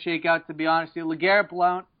what's going to shake out, to be honest. LeGarrette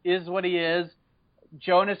Blount is what he is.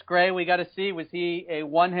 Jonas Gray, we got to see, was he a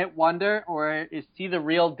one-hit wonder, or is he the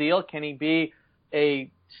real deal? Can he be a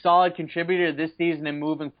solid contributor this season and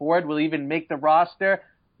moving forward? Will he even make the roster?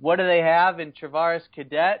 What do they have in Travaris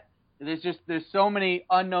Cadet? There's so many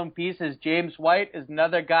unknown pieces. James White is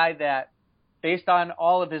another guy that, based on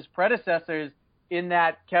all of his predecessors in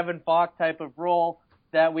that Kevin Falk type of role,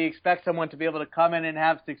 that we expect someone to be able to come in and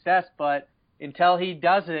have success, but until he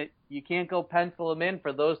does it, you can't go pencil him in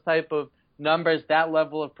for those type of numbers, that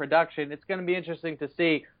level of production. It's going to be interesting to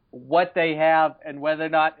see what they have and whether or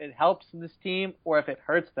not it helps this team or if it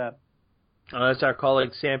hurts them. As our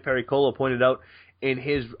colleague Sam Pericola pointed out in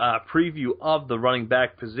his preview of the running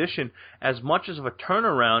back position, as much as of a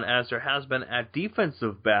turnaround as there has been at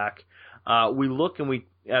defensive back, we look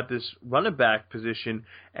at this running back position,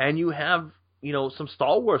 and you have some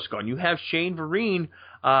stalwarts gone. You have Shane Vereen,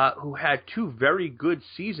 who had 2 very good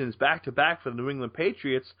seasons back-to-back for the New England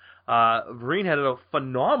Patriots. Vereen had a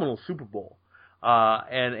phenomenal Super Bowl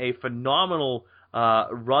and a phenomenal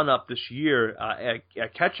run-up this year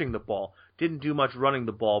at catching the ball. Didn't do much running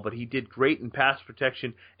the ball, but he did great in pass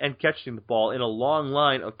protection and catching the ball in a long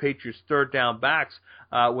line of Patriots third down backs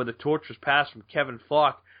with a torturous pass from Kevin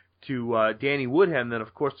Falk to Danny Woodhead, and then,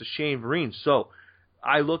 of course, to Shane Vereen. So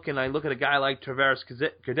I look at a guy like Travaris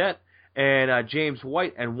Cadet and James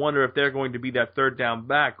White and wonder if they're going to be that third down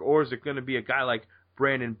back, or is it going to be a guy like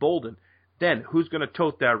Brandon Bolden. Then who's going to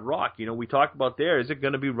tote that rock? We talked about there, is it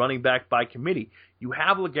going to be running back by committee? You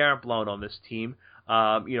have LeGarrette Blount on this team.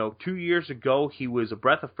 2 years ago, he was a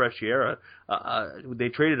breath of fresh air. They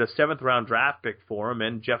traded a 7th-round draft pick for him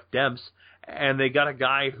and Jeff Demps, and they got a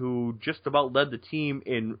guy who just about led the team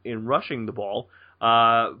in rushing the ball.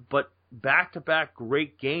 But back-to-back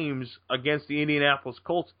great games against the Indianapolis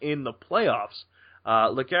Colts in the playoffs.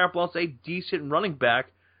 LeGarrette Blount's a decent running back,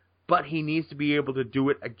 but he needs to be able to do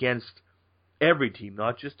it against every team,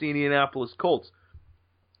 not just the Indianapolis Colts.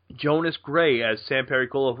 Jonas Gray, as Sam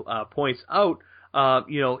Pericola points out,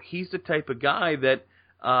 he's the type of guy that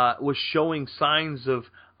was showing signs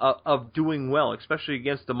of doing well, especially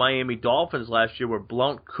against the Miami Dolphins last year, where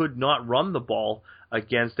Blount could not run the ball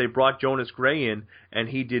against. They brought Jonas Gray in, and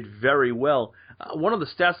he did very well. One of the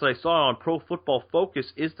stats that I saw on Pro Football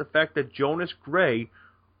Focus is the fact that Jonas Gray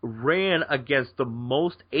ran against the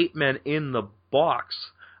most 8 men in the box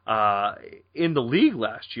in the league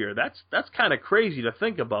last year. That's kind of crazy to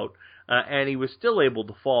think about, and he was still able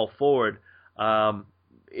to fall forward.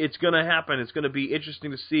 It's going to happen. It's going to be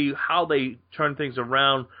interesting to see how they turn things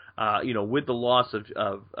around, with the loss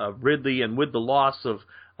of Ridley and with the loss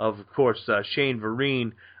of course, Shane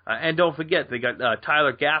Vereen. And don't forget, they got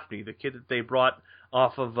Tyler Gaffney, the kid that they brought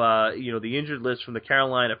off of, the injured list from the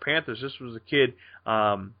Carolina Panthers. This was a kid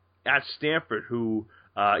at Stanford who,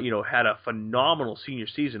 had a phenomenal senior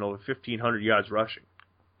season, over 1,500 yards rushing.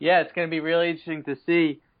 Yeah, it's going to be really interesting to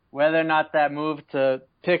see whether or not that move to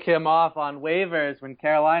pick him off on waivers when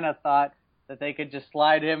Carolina thought that they could just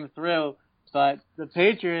slide him through. But the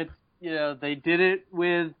Patriots, they did it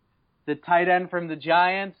with the tight end from the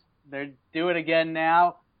Giants. They're doing it again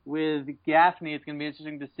now with Gaffney. It's going to be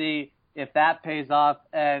interesting to see if that pays off.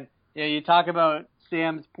 And you talk about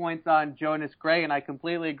Sam's points on Jonas Gray, and I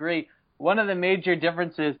completely agree. One of the major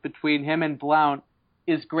differences between him and Blount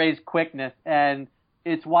is Gray's quickness, and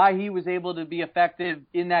it's why he was able to be effective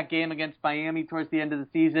in that game against Miami towards the end of the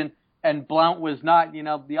season, and Blount was not.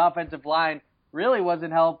 The offensive line really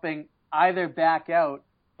wasn't helping either back out,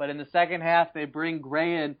 but in the second half, they bring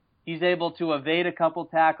Gray in. He's able to evade a couple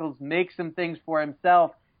tackles, make some things for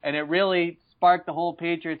himself, and it really sparked the whole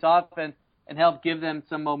Patriots offense and helped give them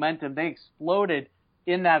some momentum. They exploded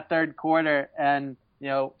in that third quarter and,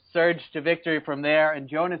 surged to victory from there, and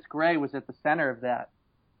Jonas Gray was at the center of that.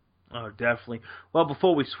 Oh, definitely. Well,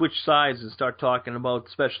 before we switch sides and start talking about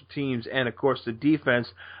special teams and, of course, the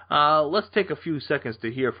defense, let's take a few seconds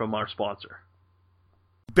to hear from our sponsor.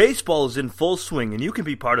 Baseball is in full swing, and you can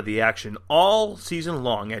be part of the action all season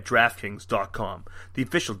long at DraftKings.com, the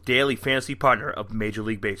official daily fantasy partner of Major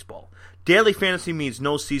League Baseball. Daily fantasy means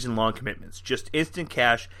no season-long commitments, just instant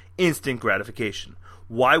cash, instant gratification.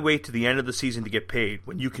 Why wait to the end of the season to get paid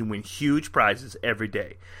when you can win huge prizes every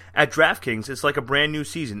day? At DraftKings, it's like a brand new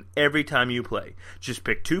season every time you play. Just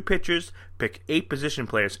pick 2 pitchers, pick 8 position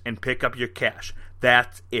players, and pick up your cash.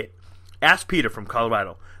 That's it. Ask Peter from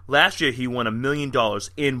Colorado. Last year, he won $1 million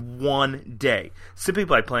in one day, simply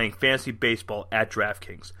by playing fantasy baseball at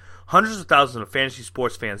DraftKings. Hundreds of thousands of fantasy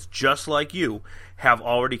sports fans just like you have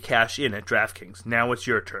already cashed in at DraftKings. Now it's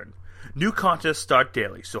your turn. New contests start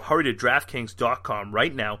daily, so hurry to DraftKings.com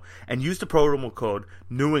right now and use the promo code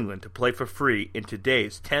New England to play for free in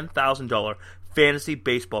today's $10,000 fantasy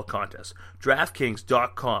baseball contest.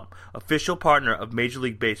 DraftKings.com, official partner of Major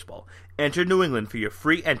League Baseball. Enter New England for your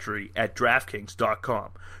free entry at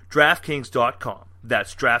DraftKings.com. DraftKings.com.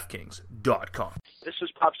 That's DraftKings.com. This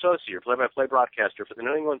is Bob Sosa, your play-by-play broadcaster for the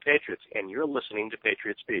New England Patriots, and you're listening to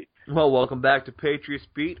Patriots Beat. Well, welcome back to Patriots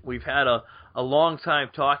Beat. We've had a long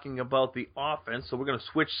time talking about the offense, so we're going to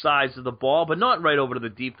switch sides of the ball, but not right over to the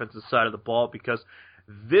defensive side of the ball, because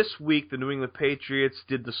this week the New England Patriots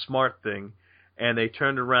did the smart thing, and they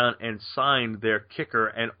turned around and signed their kicker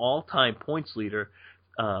and all-time points leader,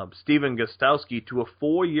 Stephen Gostkowski, to a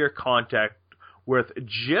 4-year contract worth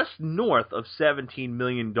just north of $17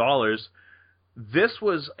 million. This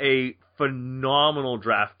was a phenomenal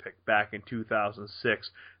draft pick back in 2006.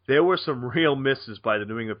 There were some real misses by the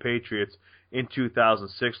New England Patriots in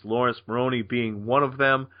 2006, Lawrence Maroney being one of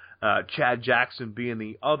them, Chad Jackson being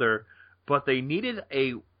the other, but they needed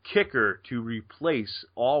a kicker to replace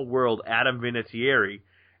all-world Adam Vinatieri,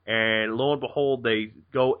 and lo and behold, they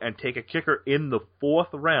go and take a kicker in the 4th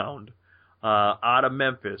round out of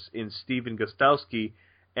Memphis in Stephen Gostkowski,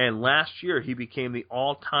 and last year he became the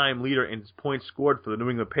all-time leader in points scored for the New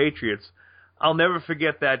England Patriots. I'll never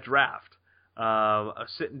forget that draft.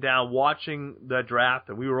 Sitting down watching the draft,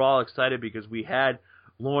 and we were all excited because we had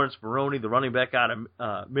Lawrence Maroney, the running back out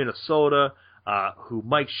of Minnesota, who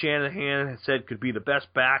Mike Shanahan had said could be the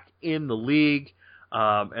best back in the league.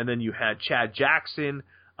 And then you had Chad Jackson.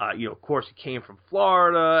 Of course, he came from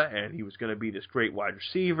Florida, and he was going to be this great wide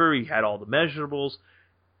receiver. He had all the measurables.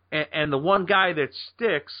 And the one guy that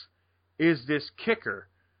sticks is this kicker.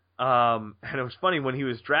 And it was funny, when he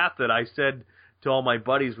was drafted, I said to all my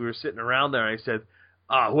buddies, we were sitting around there, and I said,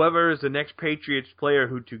 whoever is the next Patriots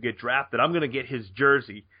player to get drafted, I'm going to get his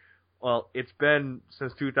jersey. Well, it's been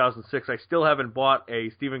since 2006. I still haven't bought a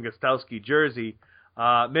Stephen Gostkowski jersey.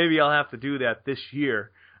 Maybe I'll have to do that this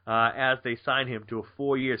year as they sign him to a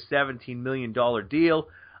 4-year, $17 million deal.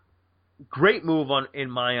 Great move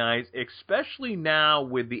in my eyes, especially now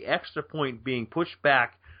with the extra point being pushed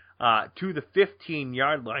back to the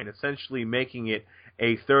 15-yard line, essentially making it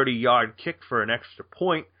a 30-yard kick for an extra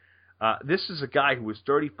point. This is a guy who was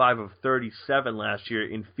 35 of 37 last year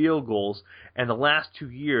in field goals, and the last 2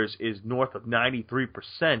 years is north of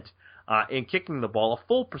 93% in kicking the ball, a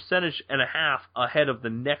full percentage and a half ahead of the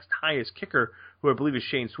next highest kicker, who I believe is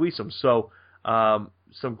Shane Sweesom. So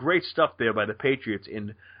some great stuff there by the Patriots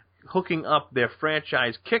in hooking up their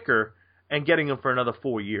franchise kicker and getting him for another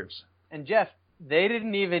 4 years. And Jeff, they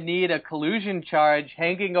didn't even need a collusion charge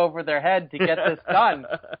hanging over their head to get this done.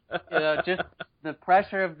 Just the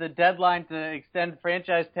pressure of the deadline to extend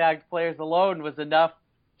franchise tagged players alone was enough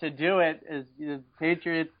to do it. As the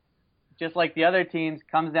Patriots, just like the other teams,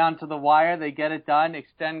 comes down to the wire. They get it done,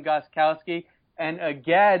 extend Gostkowski. And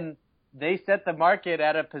again, they set the market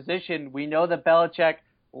at a position. We know that Belichick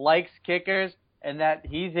likes kickers and that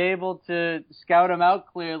he's able to scout them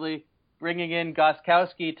out clearly, bringing in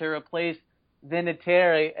Gostkowski to replace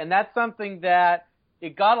Vinatieri. And that's something that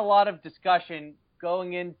it got a lot of discussion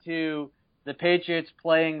going into the Patriots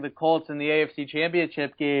playing the Colts in the AFC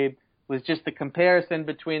Championship game, was just the comparison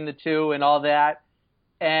between the two and all that.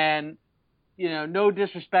 And, no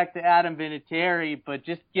disrespect to Adam Vinatieri, but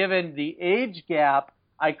just given the age gap,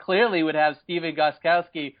 I clearly would have Stephen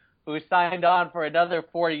Gostkowski, who signed on for another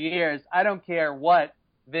 4 years. I don't care what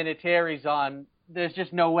Vinatieri's on. There's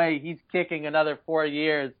just no way he's kicking another 4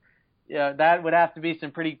 years. That would have to be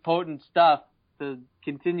some pretty potent stuff to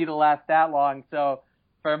continue to last that long. So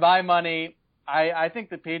for my money, I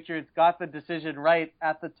think the Patriots got the decision right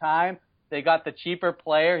at the time. They got the cheaper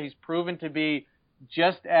player. He's proven to be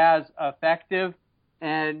just as effective.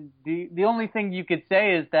 And the only thing you could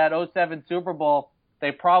say is that 2007 Super Bowl,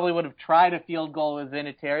 they probably would have tried a field goal with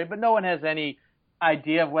Vinatieri, but no one has any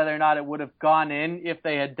idea of whether or not it would have gone in if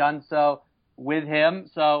they had done so with him.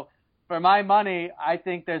 So for my money, I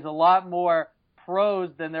think there's a lot more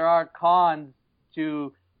pros than there are cons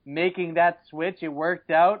to making that switch. It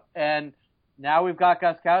worked out, and now we've got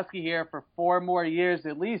Gostkowski here for 4 more years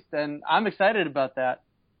at least, and I'm excited about that.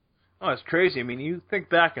 Oh, it's crazy. I mean, you think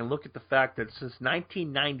back and look at the fact that since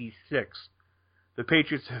 1996, the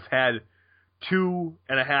Patriots have had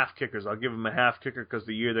 2.5 kickers. I'll give them a half kicker because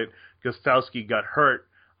the year that Gostkowski got hurt,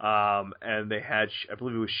 and they had, I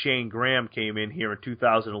believe it was Shane Graham came in here in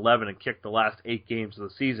 2011 and kicked the last 8 games of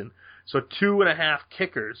the season. So 2.5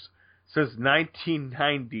 kickers since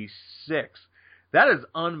 1996. That is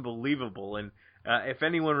unbelievable. And if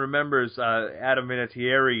anyone remembers Adam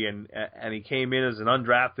Vinatieri, and he came in as an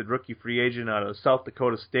undrafted rookie free agent out of South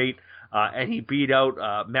Dakota State, and he beat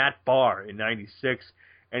out Matt Barr in 96,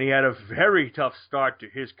 and he had a very tough start to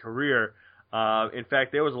his career. In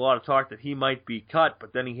fact, there was a lot of talk that he might be cut,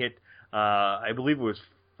 but then he hit, I believe it was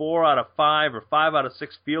 4 out of 5 or 5 out of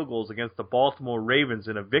 6 field goals against the Baltimore Ravens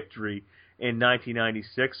in a victory in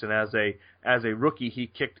 1996. And as a rookie, he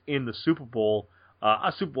kicked in the Super Bowl,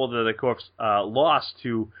 a Super Bowl that, of course, lost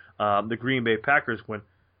to the Green Bay Packers when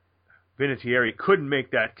Vinatieri couldn't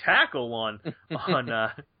make that tackle on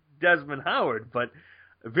Desmond Howard. But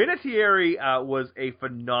Vinatieri was a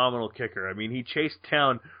phenomenal kicker. I mean, he chased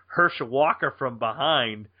down Herschel Walker from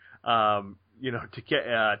behind, to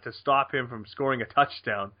stop him from scoring a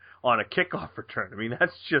touchdown on a kickoff return. I mean,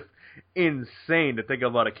 that's just insane to think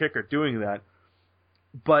about a kicker doing that.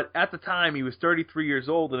 But at the time, he was 33 years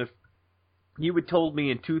old, and if you had told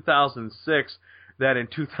me in 2006 that in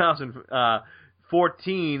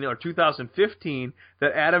 2014 or 2015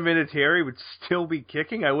 that Adam Vinatieri would still be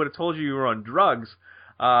kicking, I would have told you were on drugs.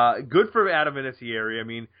 Good for Adam Vinatieri. I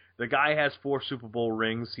mean, the guy has 4 Super Bowl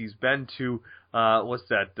rings. He's been to,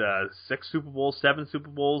 6 Super Bowls, 7 Super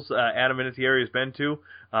Bowls Adam Vinatieri has been to.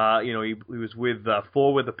 He was with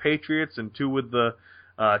 4 with the Patriots and 2 with the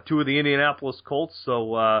Indianapolis Colts.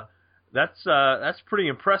 So that's pretty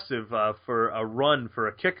impressive for a run for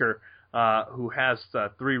a kicker who has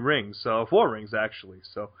 3 rings, 4 rings actually.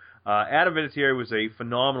 So Adam Vinatieri was a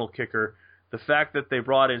phenomenal kicker. The fact that they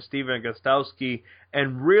brought in Stephen Gostkowski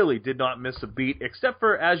and really did not miss a beat, except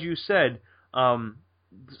for, as you said,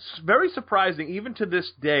 very surprising, even to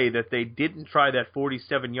this day, that they didn't try that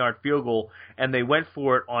 47-yard field goal, and they went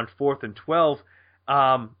for it on 4th and 12,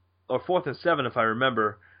 or 4th and 7, if I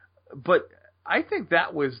remember. But I think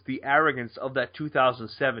that was the arrogance of that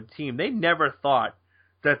 2007 team. They never thought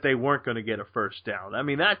that they weren't going to get a first down. I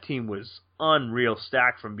mean, that team was unreal,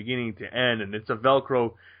 stacked from beginning to end, and it's a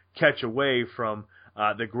Velcro catch away from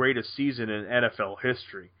the greatest season in NFL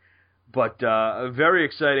history. But very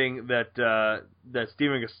exciting that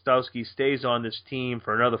Steven Gostkowski stays on this team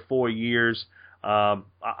for another 4 years.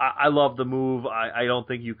 I love the move. I don't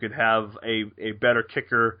think you could have a better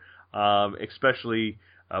kicker, especially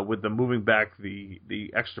with the moving back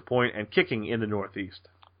the extra point and kicking in the Northeast.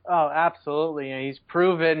 Oh, absolutely. And he's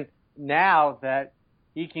proven now that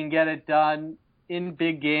he can get it done in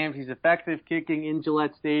big games. He's effective kicking in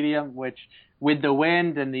Gillette Stadium, which with the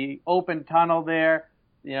wind and the open tunnel there,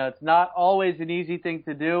 it's not always an easy thing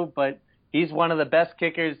to do, but he's one of the best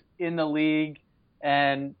kickers in the league.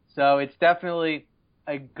 And so it's definitely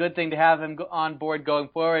a good thing to have him on board going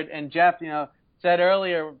forward. And Jeff, said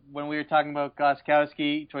earlier when we were talking about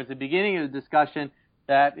Gostkowski towards the beginning of the discussion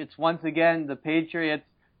that it's once again the Patriots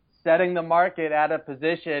setting the market at a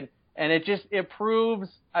position, and it proves,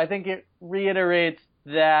 I think it reiterates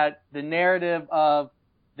that the narrative of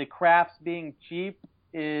the Krafts being cheap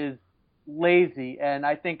is lazy, and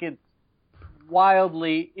I think it's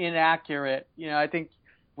wildly inaccurate. I think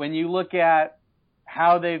when you look at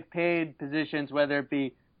how they've paid positions, whether it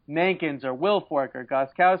be Mankins or Wilfork or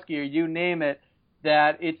Gostkowski or you name it,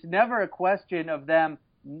 that it's never a question of them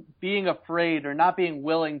being afraid or not being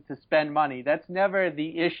willing to spend money. That's never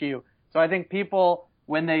the issue. So I think people,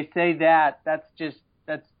 when they say that's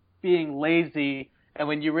being lazy. And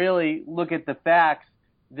when you really look at the facts,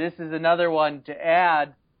 this is another one to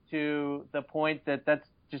add to the point that that's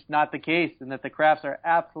just not the case, and that the Krafts are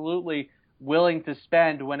absolutely willing to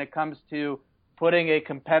spend when it comes to putting a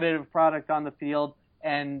competitive product on the field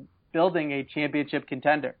and building a championship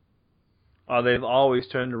contender. They've always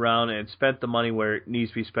turned around and spent the money where it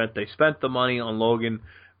needs to be spent. They spent the money on Logan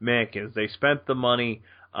Mankins. They spent the money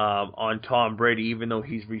on Tom Brady, even though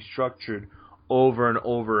he's restructured over and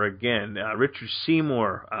over again. Richard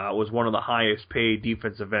Seymour was one of the highest paid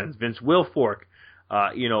defensive ends. Vince Wilfork,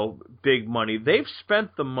 big money. They've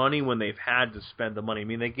spent the money when they've had to spend the money. I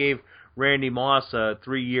mean, they gave Randy Moss a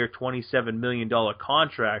 3-year, $27 million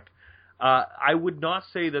contract. I would not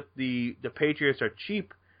say that the Patriots are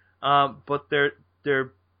cheap, but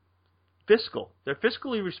they're fiscal. They're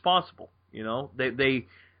fiscally responsible.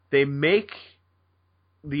 They make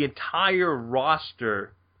the entire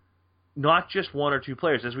roster not just one or two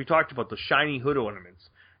players, as we talked about, the shiny hood ornaments.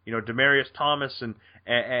 Demaryius Thomas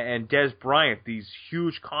and Dez Bryant, these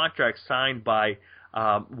huge contracts signed by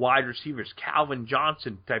wide receivers, Calvin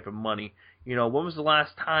Johnson type of money. When was the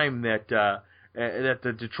last time that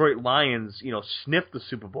the Detroit Lions, sniffed the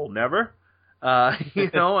Super Bowl? Never.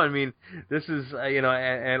 I mean, this is,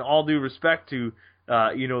 and all due respect to,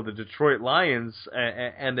 the Detroit Lions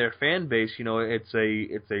and their fan base, it's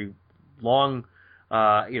a long,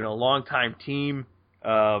 long time team,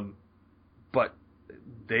 but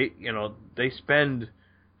they spend,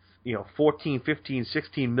 14, 15,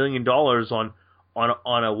 16 million dollars on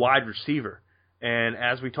a wide receiver. And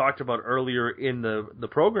as we talked about earlier in the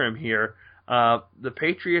program here, the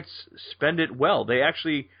Patriots spend it well. They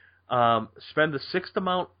actually spend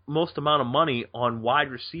the most amount of money on wide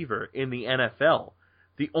receiver in the NFL.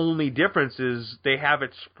 The only difference is they have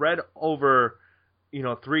it spread over,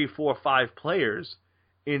 3, 4, 5 players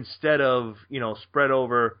instead of, spread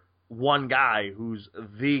over one guy who's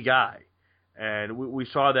the guy. And we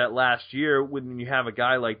saw that last year when you have a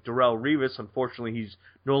guy like Darrelle Revis. Unfortunately, he's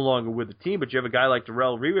no longer with the team, but you have a guy like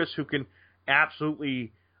Darrelle Revis who can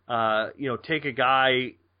absolutely, take a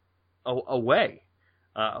guy away.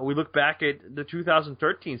 We look back at the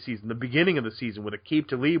 2013 season, the beginning of the season, when Aqib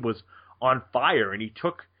Talib was on fire, and he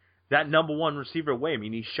took that number one receiver away. I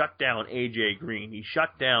mean, he shut down A.J. Green. He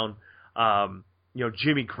shut down,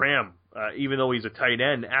 Jimmy Graham, even though he's a tight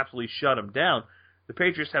end, absolutely shut him down. The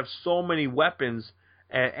Patriots have so many weapons,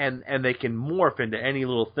 and they can morph into any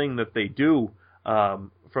little thing that they do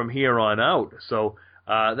from here on out. So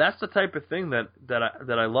that's the type of thing that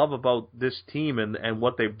I love about this team and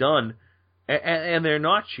what they've done. And they're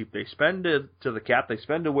not cheap. They spend to the cap. They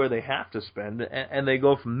spend to where they have to spend, and they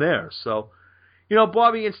go from there. So,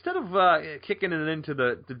 Bobby, instead of kicking it into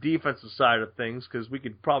the defensive side of things, because we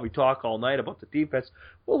could probably talk all night about the defense,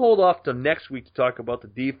 we'll hold off till next week to talk about the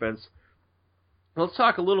defense. Let's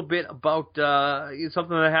talk a little bit about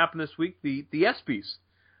something that happened this week, the ESPYs.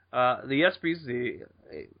 The ESPYs,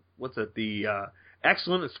 the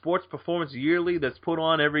Excellent Sports Performance Yearly that's put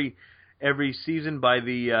on every season by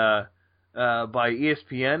the by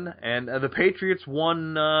ESPN, and the Patriots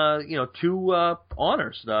won 2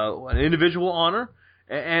 honors, an individual honor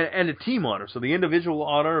and a team honor. So the individual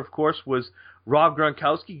honor, of course, was Rob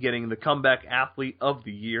Gronkowski getting the Comeback Athlete of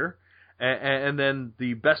the Year, and then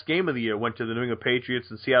the best game of the year went to the New England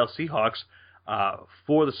Patriots and Seattle Seahawks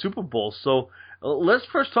for the Super Bowl. So let's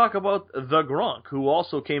first talk about the Gronk, who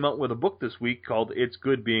also came out with a book this week called "It's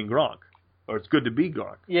Good Being Gronk," or "It's Good to Be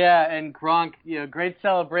Gronk." Yeah, and Gronk, great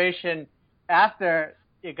celebration after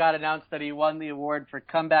it got announced that he won the award for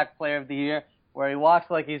Comeback Player of the Year, where he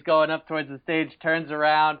walks like he's going up towards the stage, turns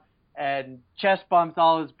around, and chest bumps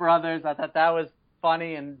all his brothers. I thought that was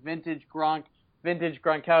funny, and vintage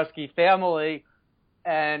Gronkowski family.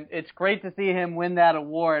 And it's great to see him win that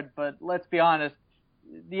award, but let's be honest,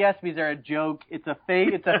 the ESPYs are a joke. It's a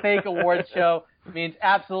fake awards show. It means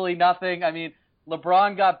absolutely nothing. I mean,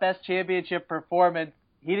 LeBron got best championship performance.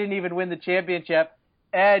 He didn't even win the championship,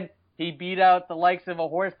 and he beat out the likes of a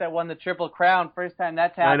horse that won the Triple Crown. First time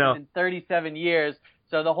that's happened in 37 years.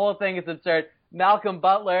 So the whole thing is absurd. Malcolm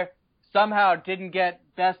Butler somehow didn't get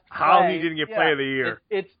best play. How he didn't get play of the year.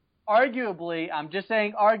 It's arguably, I'm just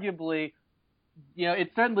saying arguably,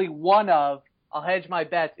 it's certainly one of, I'll hedge my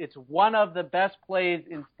bets, it's one of the best plays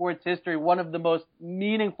in sports history, one of the most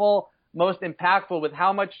meaningful, most impactful, with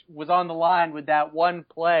how much was on the line with that one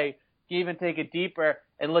play. You can even take it deeper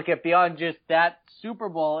and look at beyond just that Super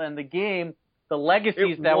Bowl and the game, the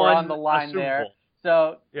legacies that were on the line there.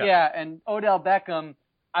 So, and Odell Beckham,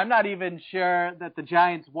 I'm not even sure that the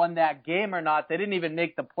Giants won that game or not. They didn't even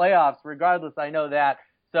make the playoffs, regardless, I know that.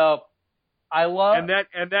 So, I love...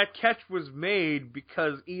 And that catch was made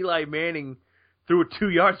because Eli Manning threw it 2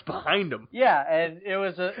 yards behind him. Yeah, and it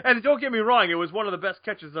was a... And don't get me wrong, it was one of the best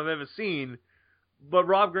catches I've ever seen, but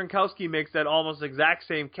Rob Gronkowski makes that almost exact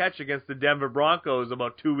same catch against the Denver Broncos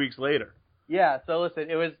about 2 weeks later. Yeah, so listen,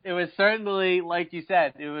 it was certainly, like you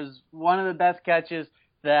said, it was one of the best catches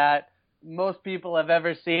that most people have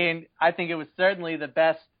ever seen. I think it was certainly the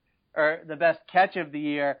best catch of the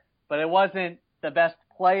year, but it wasn't the best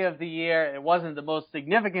play of the year. It wasn't the most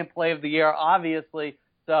significant play of the year, obviously.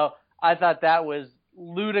 So I thought that was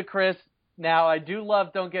ludicrous. Now, I do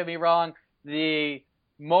love, don't get me wrong, the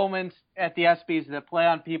moments at the ESPYs that play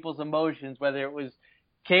on people's emotions, whether it was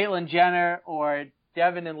Caitlyn Jenner or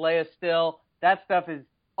Devin and Leah Still. That stuff is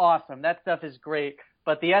awesome. That stuff is great.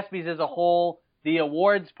 But the ESPYs as a whole, the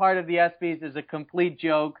awards part of the ESPYs is a complete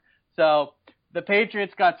joke. So the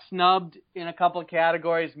Patriots got snubbed in a couple of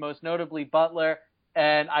categories, most notably Butler.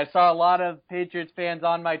 And I saw a lot of Patriots fans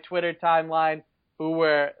on my Twitter timeline who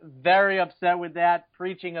were very upset with that,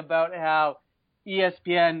 preaching about how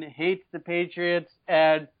ESPN hates the Patriots.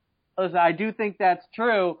 And listen, I do think that's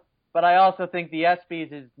true, but I also think the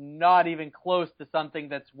ESPYs is not even close to something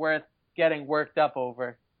that's worth getting worked up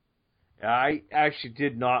over. I actually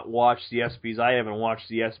did not watch the ESPYs. I haven't watched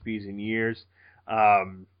the ESPYs in years.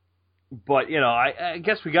 But, I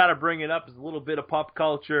guess we got to bring it up as a little bit of pop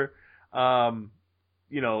culture.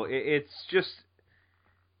 It's just,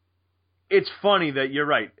 it's funny that you're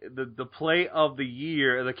right. The play of the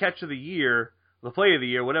year, the catch of the year, the play of the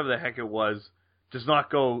year, whatever the heck it was, does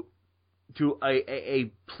not go to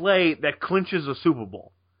a play that clinches a Super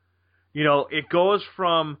Bowl. It goes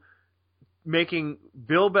from making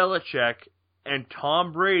Bill Belichick and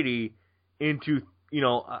Tom Brady into,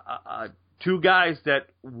 two guys that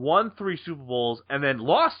won 3 Super Bowls and then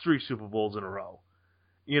lost 3 Super Bowls in a row,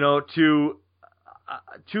 to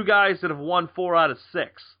 2 guys that have won 4 out of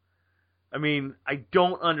 6. I mean, I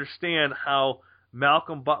don't understand how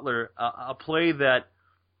Malcolm Butler, a play that,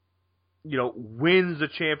 wins a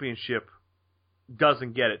championship,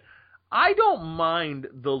 doesn't get it. I don't mind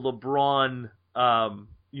the LeBron,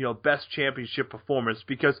 best championship performance,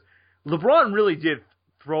 because LeBron really did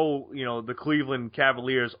throw, the Cleveland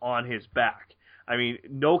Cavaliers on his back. I mean,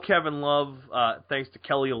 no Kevin Love, thanks to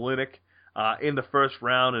Kelly Olynyk, in the first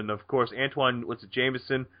round, and of course Antoine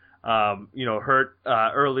Jamison, hurt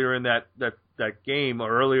earlier in that game,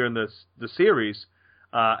 or earlier in the series,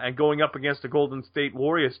 and going up against the Golden State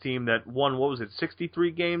Warriors team that won,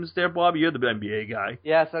 63 games there, Bob? You're the NBA guy.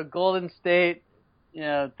 Yeah, so Golden State,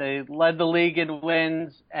 they led the league in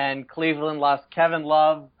wins, and Cleveland lost Kevin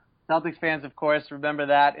Love. Celtics fans, of course, remember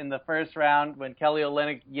that in the first round when Kelly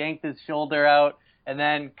Olynyk yanked his shoulder out, and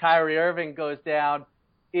then Kyrie Irving goes down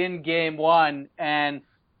in Game 1, and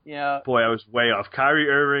boy, I was way off. Kyrie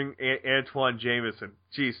Irving, Antoine Jamison.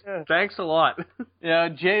 Jeez, thanks a lot.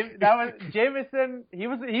 That was Jamison. He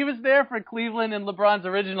was there for Cleveland in LeBron's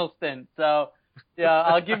original stint. So Yeah,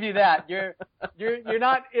 I'll give you that. You're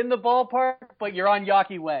not in the ballpark, but you're on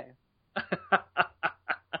Yawkey Way.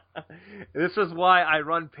 This is why I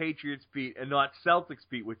run Patriots Beat and not Celtics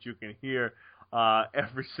Beat, which you can hear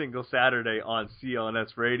every single Saturday on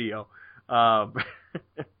CLNS Radio.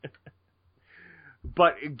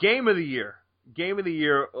 But Game of the Year,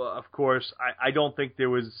 of course, I don't think there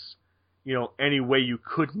was, any way you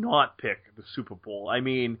could not pick the Super Bowl. I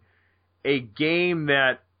mean, a game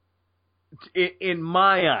that, in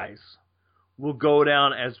my eyes, will go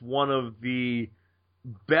down as one of the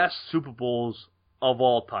best Super Bowls of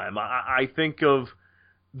all time. I think of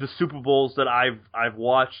the Super Bowls that I've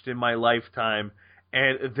watched in my lifetime,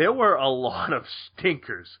 and there were a lot of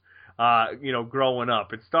stinkers, growing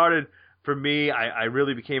up. It started, for me, I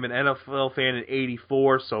really became an NFL fan in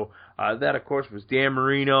 '84, so that, of course, was Dan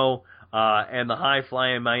Marino and the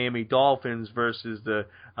high-flying Miami Dolphins versus the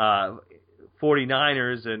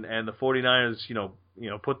 49ers, and the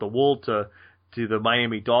 49ers, put the wool to the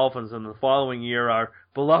Miami Dolphins, and the following year, our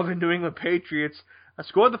beloved New England Patriots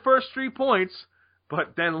scored the first 3 points,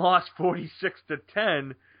 but then lost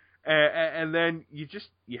 46-10, and then you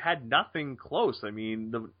had nothing close. I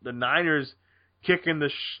mean, the Niners kicking the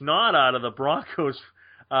snot out of the Broncos,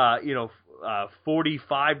 45-10,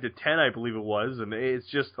 I believe it was, and it's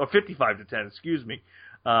just, or 55-10, excuse me.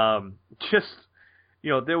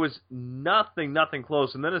 There was nothing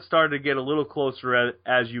close, and then it started to get a little closer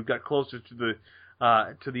as you got closer to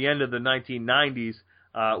the end of the 1990s,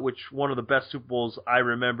 which one of the best Super Bowls I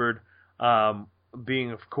remembered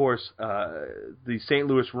being, of course, the St.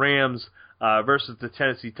 Louis Rams versus the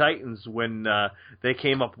Tennessee Titans when they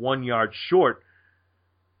came up 1 yard short.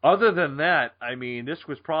 Other than that, I mean, this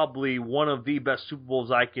was probably one of the best Super Bowls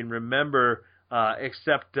I can remember,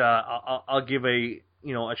 except I'll give a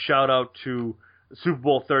shout out to Super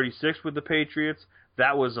Bowl 36 with the Patriots.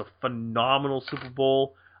 That was a phenomenal Super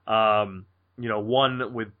Bowl. One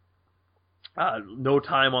with no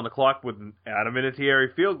time on the clock with an Adam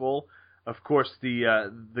Vinatieri field goal. Of course,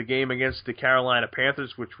 the game against the Carolina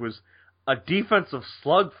Panthers, which was a defensive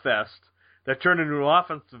slugfest that turned into an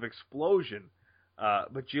offensive explosion.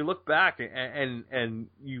 But you look back and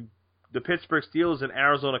the Pittsburgh Steelers and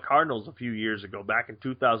Arizona Cardinals a few years ago, back in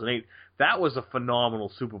 2008, that was a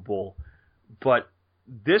phenomenal Super Bowl. But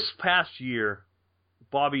this past year,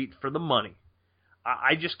 Bobby, for the money,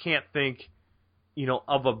 I just can't think,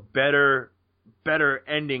 of a better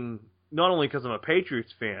ending, not only because I'm a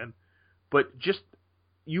Patriots fan, but just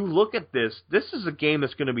you look at this is a game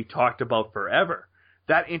that's going to be talked about forever.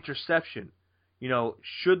 That interception,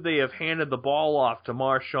 should they have handed the ball off to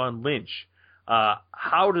Marshawn Lynch?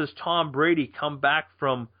 How does Tom Brady come back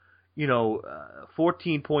from,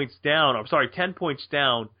 10 points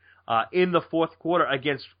down in the fourth quarter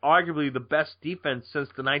against arguably the best defense since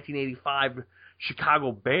the 1985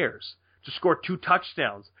 Chicago Bears to score 2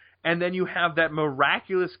 touchdowns? And then you have that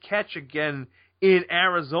miraculous catch again in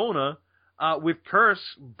Arizona with Curse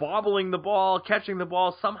bobbling the ball, catching the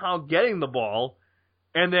ball, somehow getting the ball,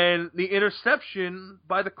 and then the interception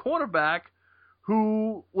by the quarterback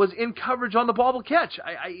who was in coverage on the bobble catch.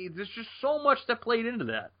 There's just so much that played into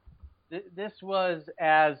that. This was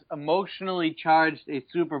as emotionally charged a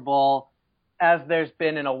Super Bowl as there's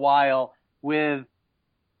been in a while, with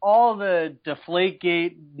all the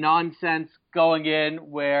Deflategate nonsense going in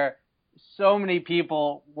where so many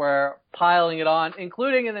people were piling it on,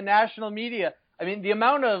 including in the national media. I mean,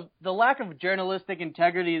 the lack of journalistic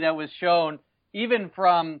integrity that was shown, even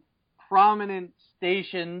from prominent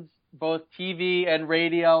stations, both TV and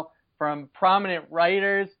radio, from prominent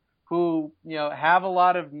writers who, have a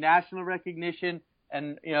lot of national recognition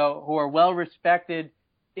and, who are well respected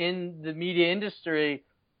in the media industry.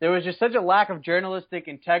 There was just such a lack of journalistic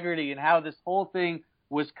integrity in how this whole thing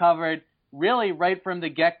was covered, really right from the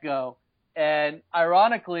get-go. And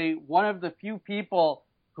ironically, one of the few people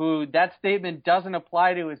who that statement doesn't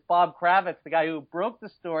apply to is Bob Kravitz, the guy who broke the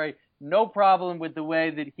story. No problem with the way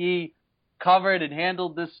that he covered and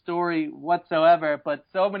handled this story whatsoever, but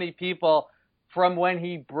so many people from when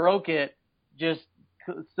he broke it, just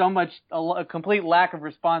a complete lack of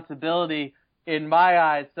responsibility in my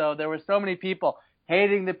eyes. So there were so many people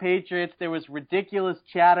hating the Patriots. There was ridiculous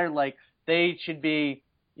chatter like they should be,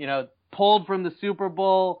 pulled from the Super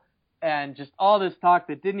Bowl, and just all this talk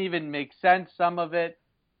that didn't even make sense, some of it.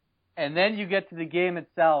 And then you get to the game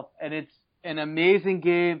itself, and it's an amazing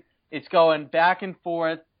game. It's going back and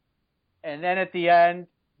forth. And then at the end,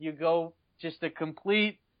 you go just a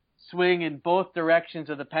complete swing in both directions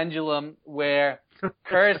of the pendulum, where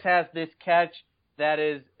Curse has this catch that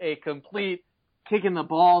is a complete kick in the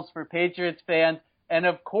balls for Patriots fans. And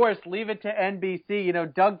of course, leave it to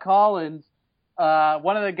NBC. Doug Collins,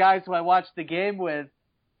 one of the guys who I watched the game with,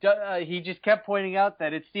 he just kept pointing out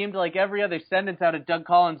that it seemed like every other sentence out of Doug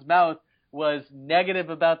Collins' mouth was negative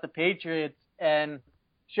about the Patriots. And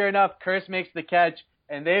sure enough, Kearse makes the catch,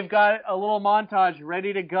 and they've got a little montage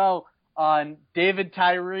ready to go on David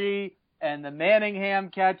Tyree and the Manningham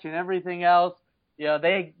catch and everything else.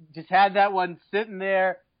 They just had that one sitting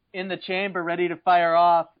there in the chamber ready to fire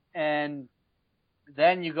off, and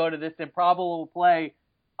then you go to this improbable play.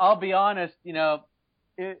 I'll be honest,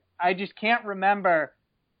 I just can't remember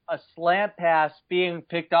a slant pass being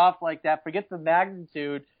picked off like that. Forget the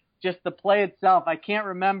magnitude, just the play itself. I can't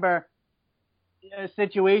remember a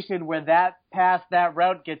situation where that pass, that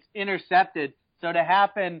route gets intercepted. So to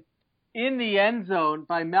happen in the end zone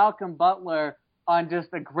by Malcolm Butler on just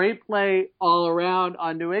a great play all around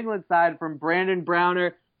on New England side from Brandon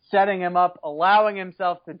Browner, setting him up, allowing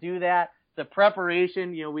himself to do that. The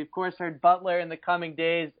preparation, we of course heard Butler in the coming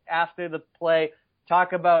days after the play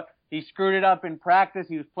talk about he screwed it up in practice.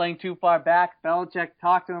 He was playing too far back. Belichick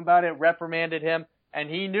talked to him about it, reprimanded him, and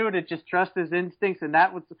he knew to just trust his instincts, and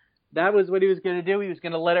that was what he was going to do. He was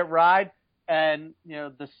going to let it ride, and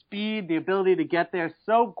the speed, the ability to get there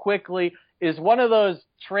so quickly is one of those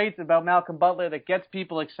traits about Malcolm Butler that gets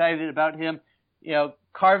people excited about him,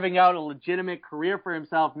 carving out a legitimate career for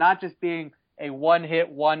himself, not just being a one-hit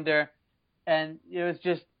wonder. And it was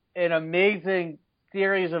just an amazing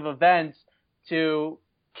series of events to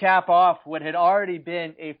cap off what had already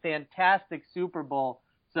been a fantastic Super Bowl.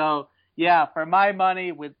 So, yeah, for my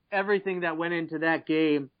money, with everything that went into that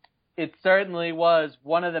game, it certainly was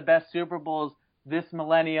one of the best Super Bowls this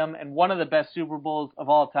millennium and one of the best Super Bowls of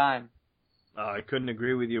all time. I couldn't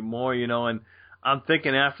agree with you more, and I'm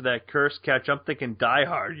thinking after that Kearse catch, I'm thinking Die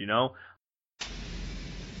Hard,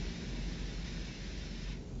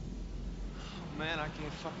 Man, I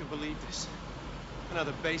can't fucking believe this.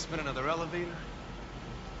 Another basement, another elevator.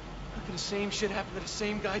 How could the same shit happen to the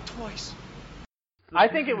same guy twice? I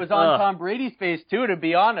think it was on Tom Brady's face, too, to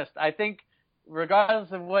be honest. I think,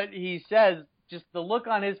 regardless of what he says, just the look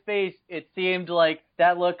on his face, it seemed like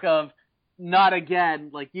that look of, not again,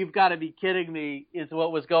 like, you've got to be kidding me, is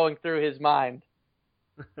what was going through his mind.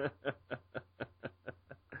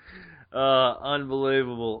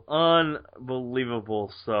 Unbelievable.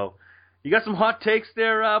 So, you got some hot takes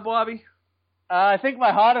there, Bobby? I think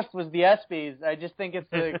my hottest was the ESPYs. I just think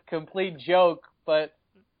it's a complete joke. But,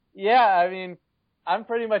 yeah, I mean, I'm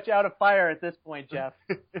pretty much out of fire at this point, Jeff.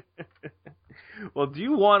 Well, do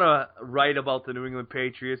you want to write about the New England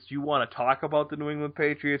Patriots? Do you want to talk about the New England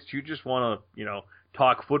Patriots? Do you just want to,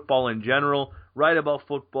 talk football in general, write about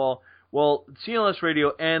football? Well, CLNS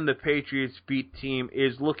Radio and the Patriots Beat team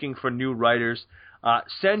is looking for new writers.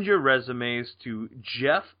 Send your resumes to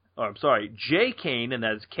J. Kane, and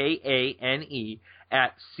that's Kane,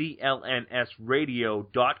 at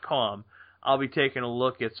clnsradio.com. I'll be taking a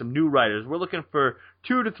look at some new writers. We're looking for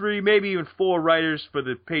 2 to 3, maybe even 4 writers for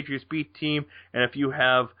the Patriots Beat team. And if you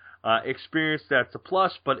have experience, that's a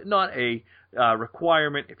plus, but not a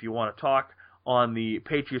requirement. If you want to talk on the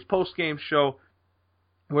Patriots postgame show,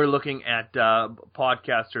 we're looking at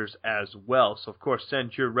podcasters as well. So, of course,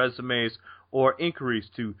 send your resumes or inquiries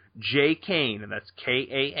to J. Kane, and that's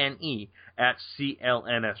Kane, at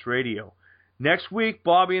CLNS Radio. Next week,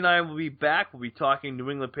 Bobby and I will be back. We'll be talking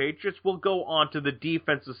New England Patriots. We'll go on to the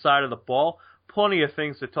defensive side of the ball. Plenty of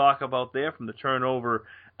things to talk about there, from the turnover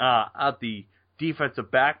at the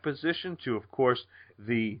defensive back position to, of course,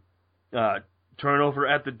 the turnover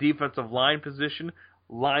at the defensive line position,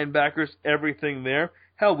 linebackers, everything there.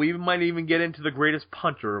 Hell, we might even get into the greatest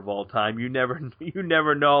punter of all time. You never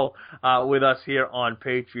know with us here on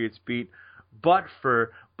Patriots Beat. But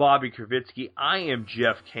for Bobby Kravitsky, I am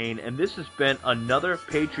Jeff Kane, and this has been another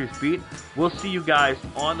Patriots Beat. We'll see you guys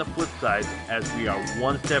on the flip side as we are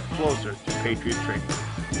one step closer to Patriots training.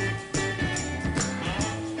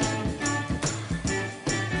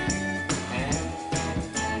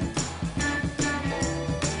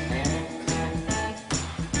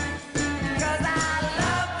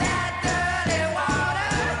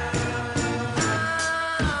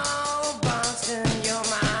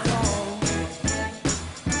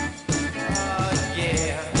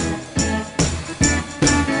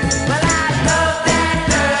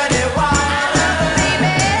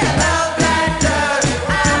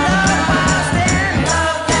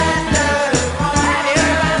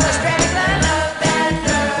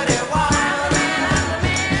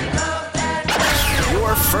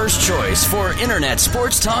 For Internet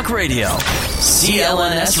Sports Talk Radio,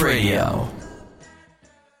 CLNS Radio.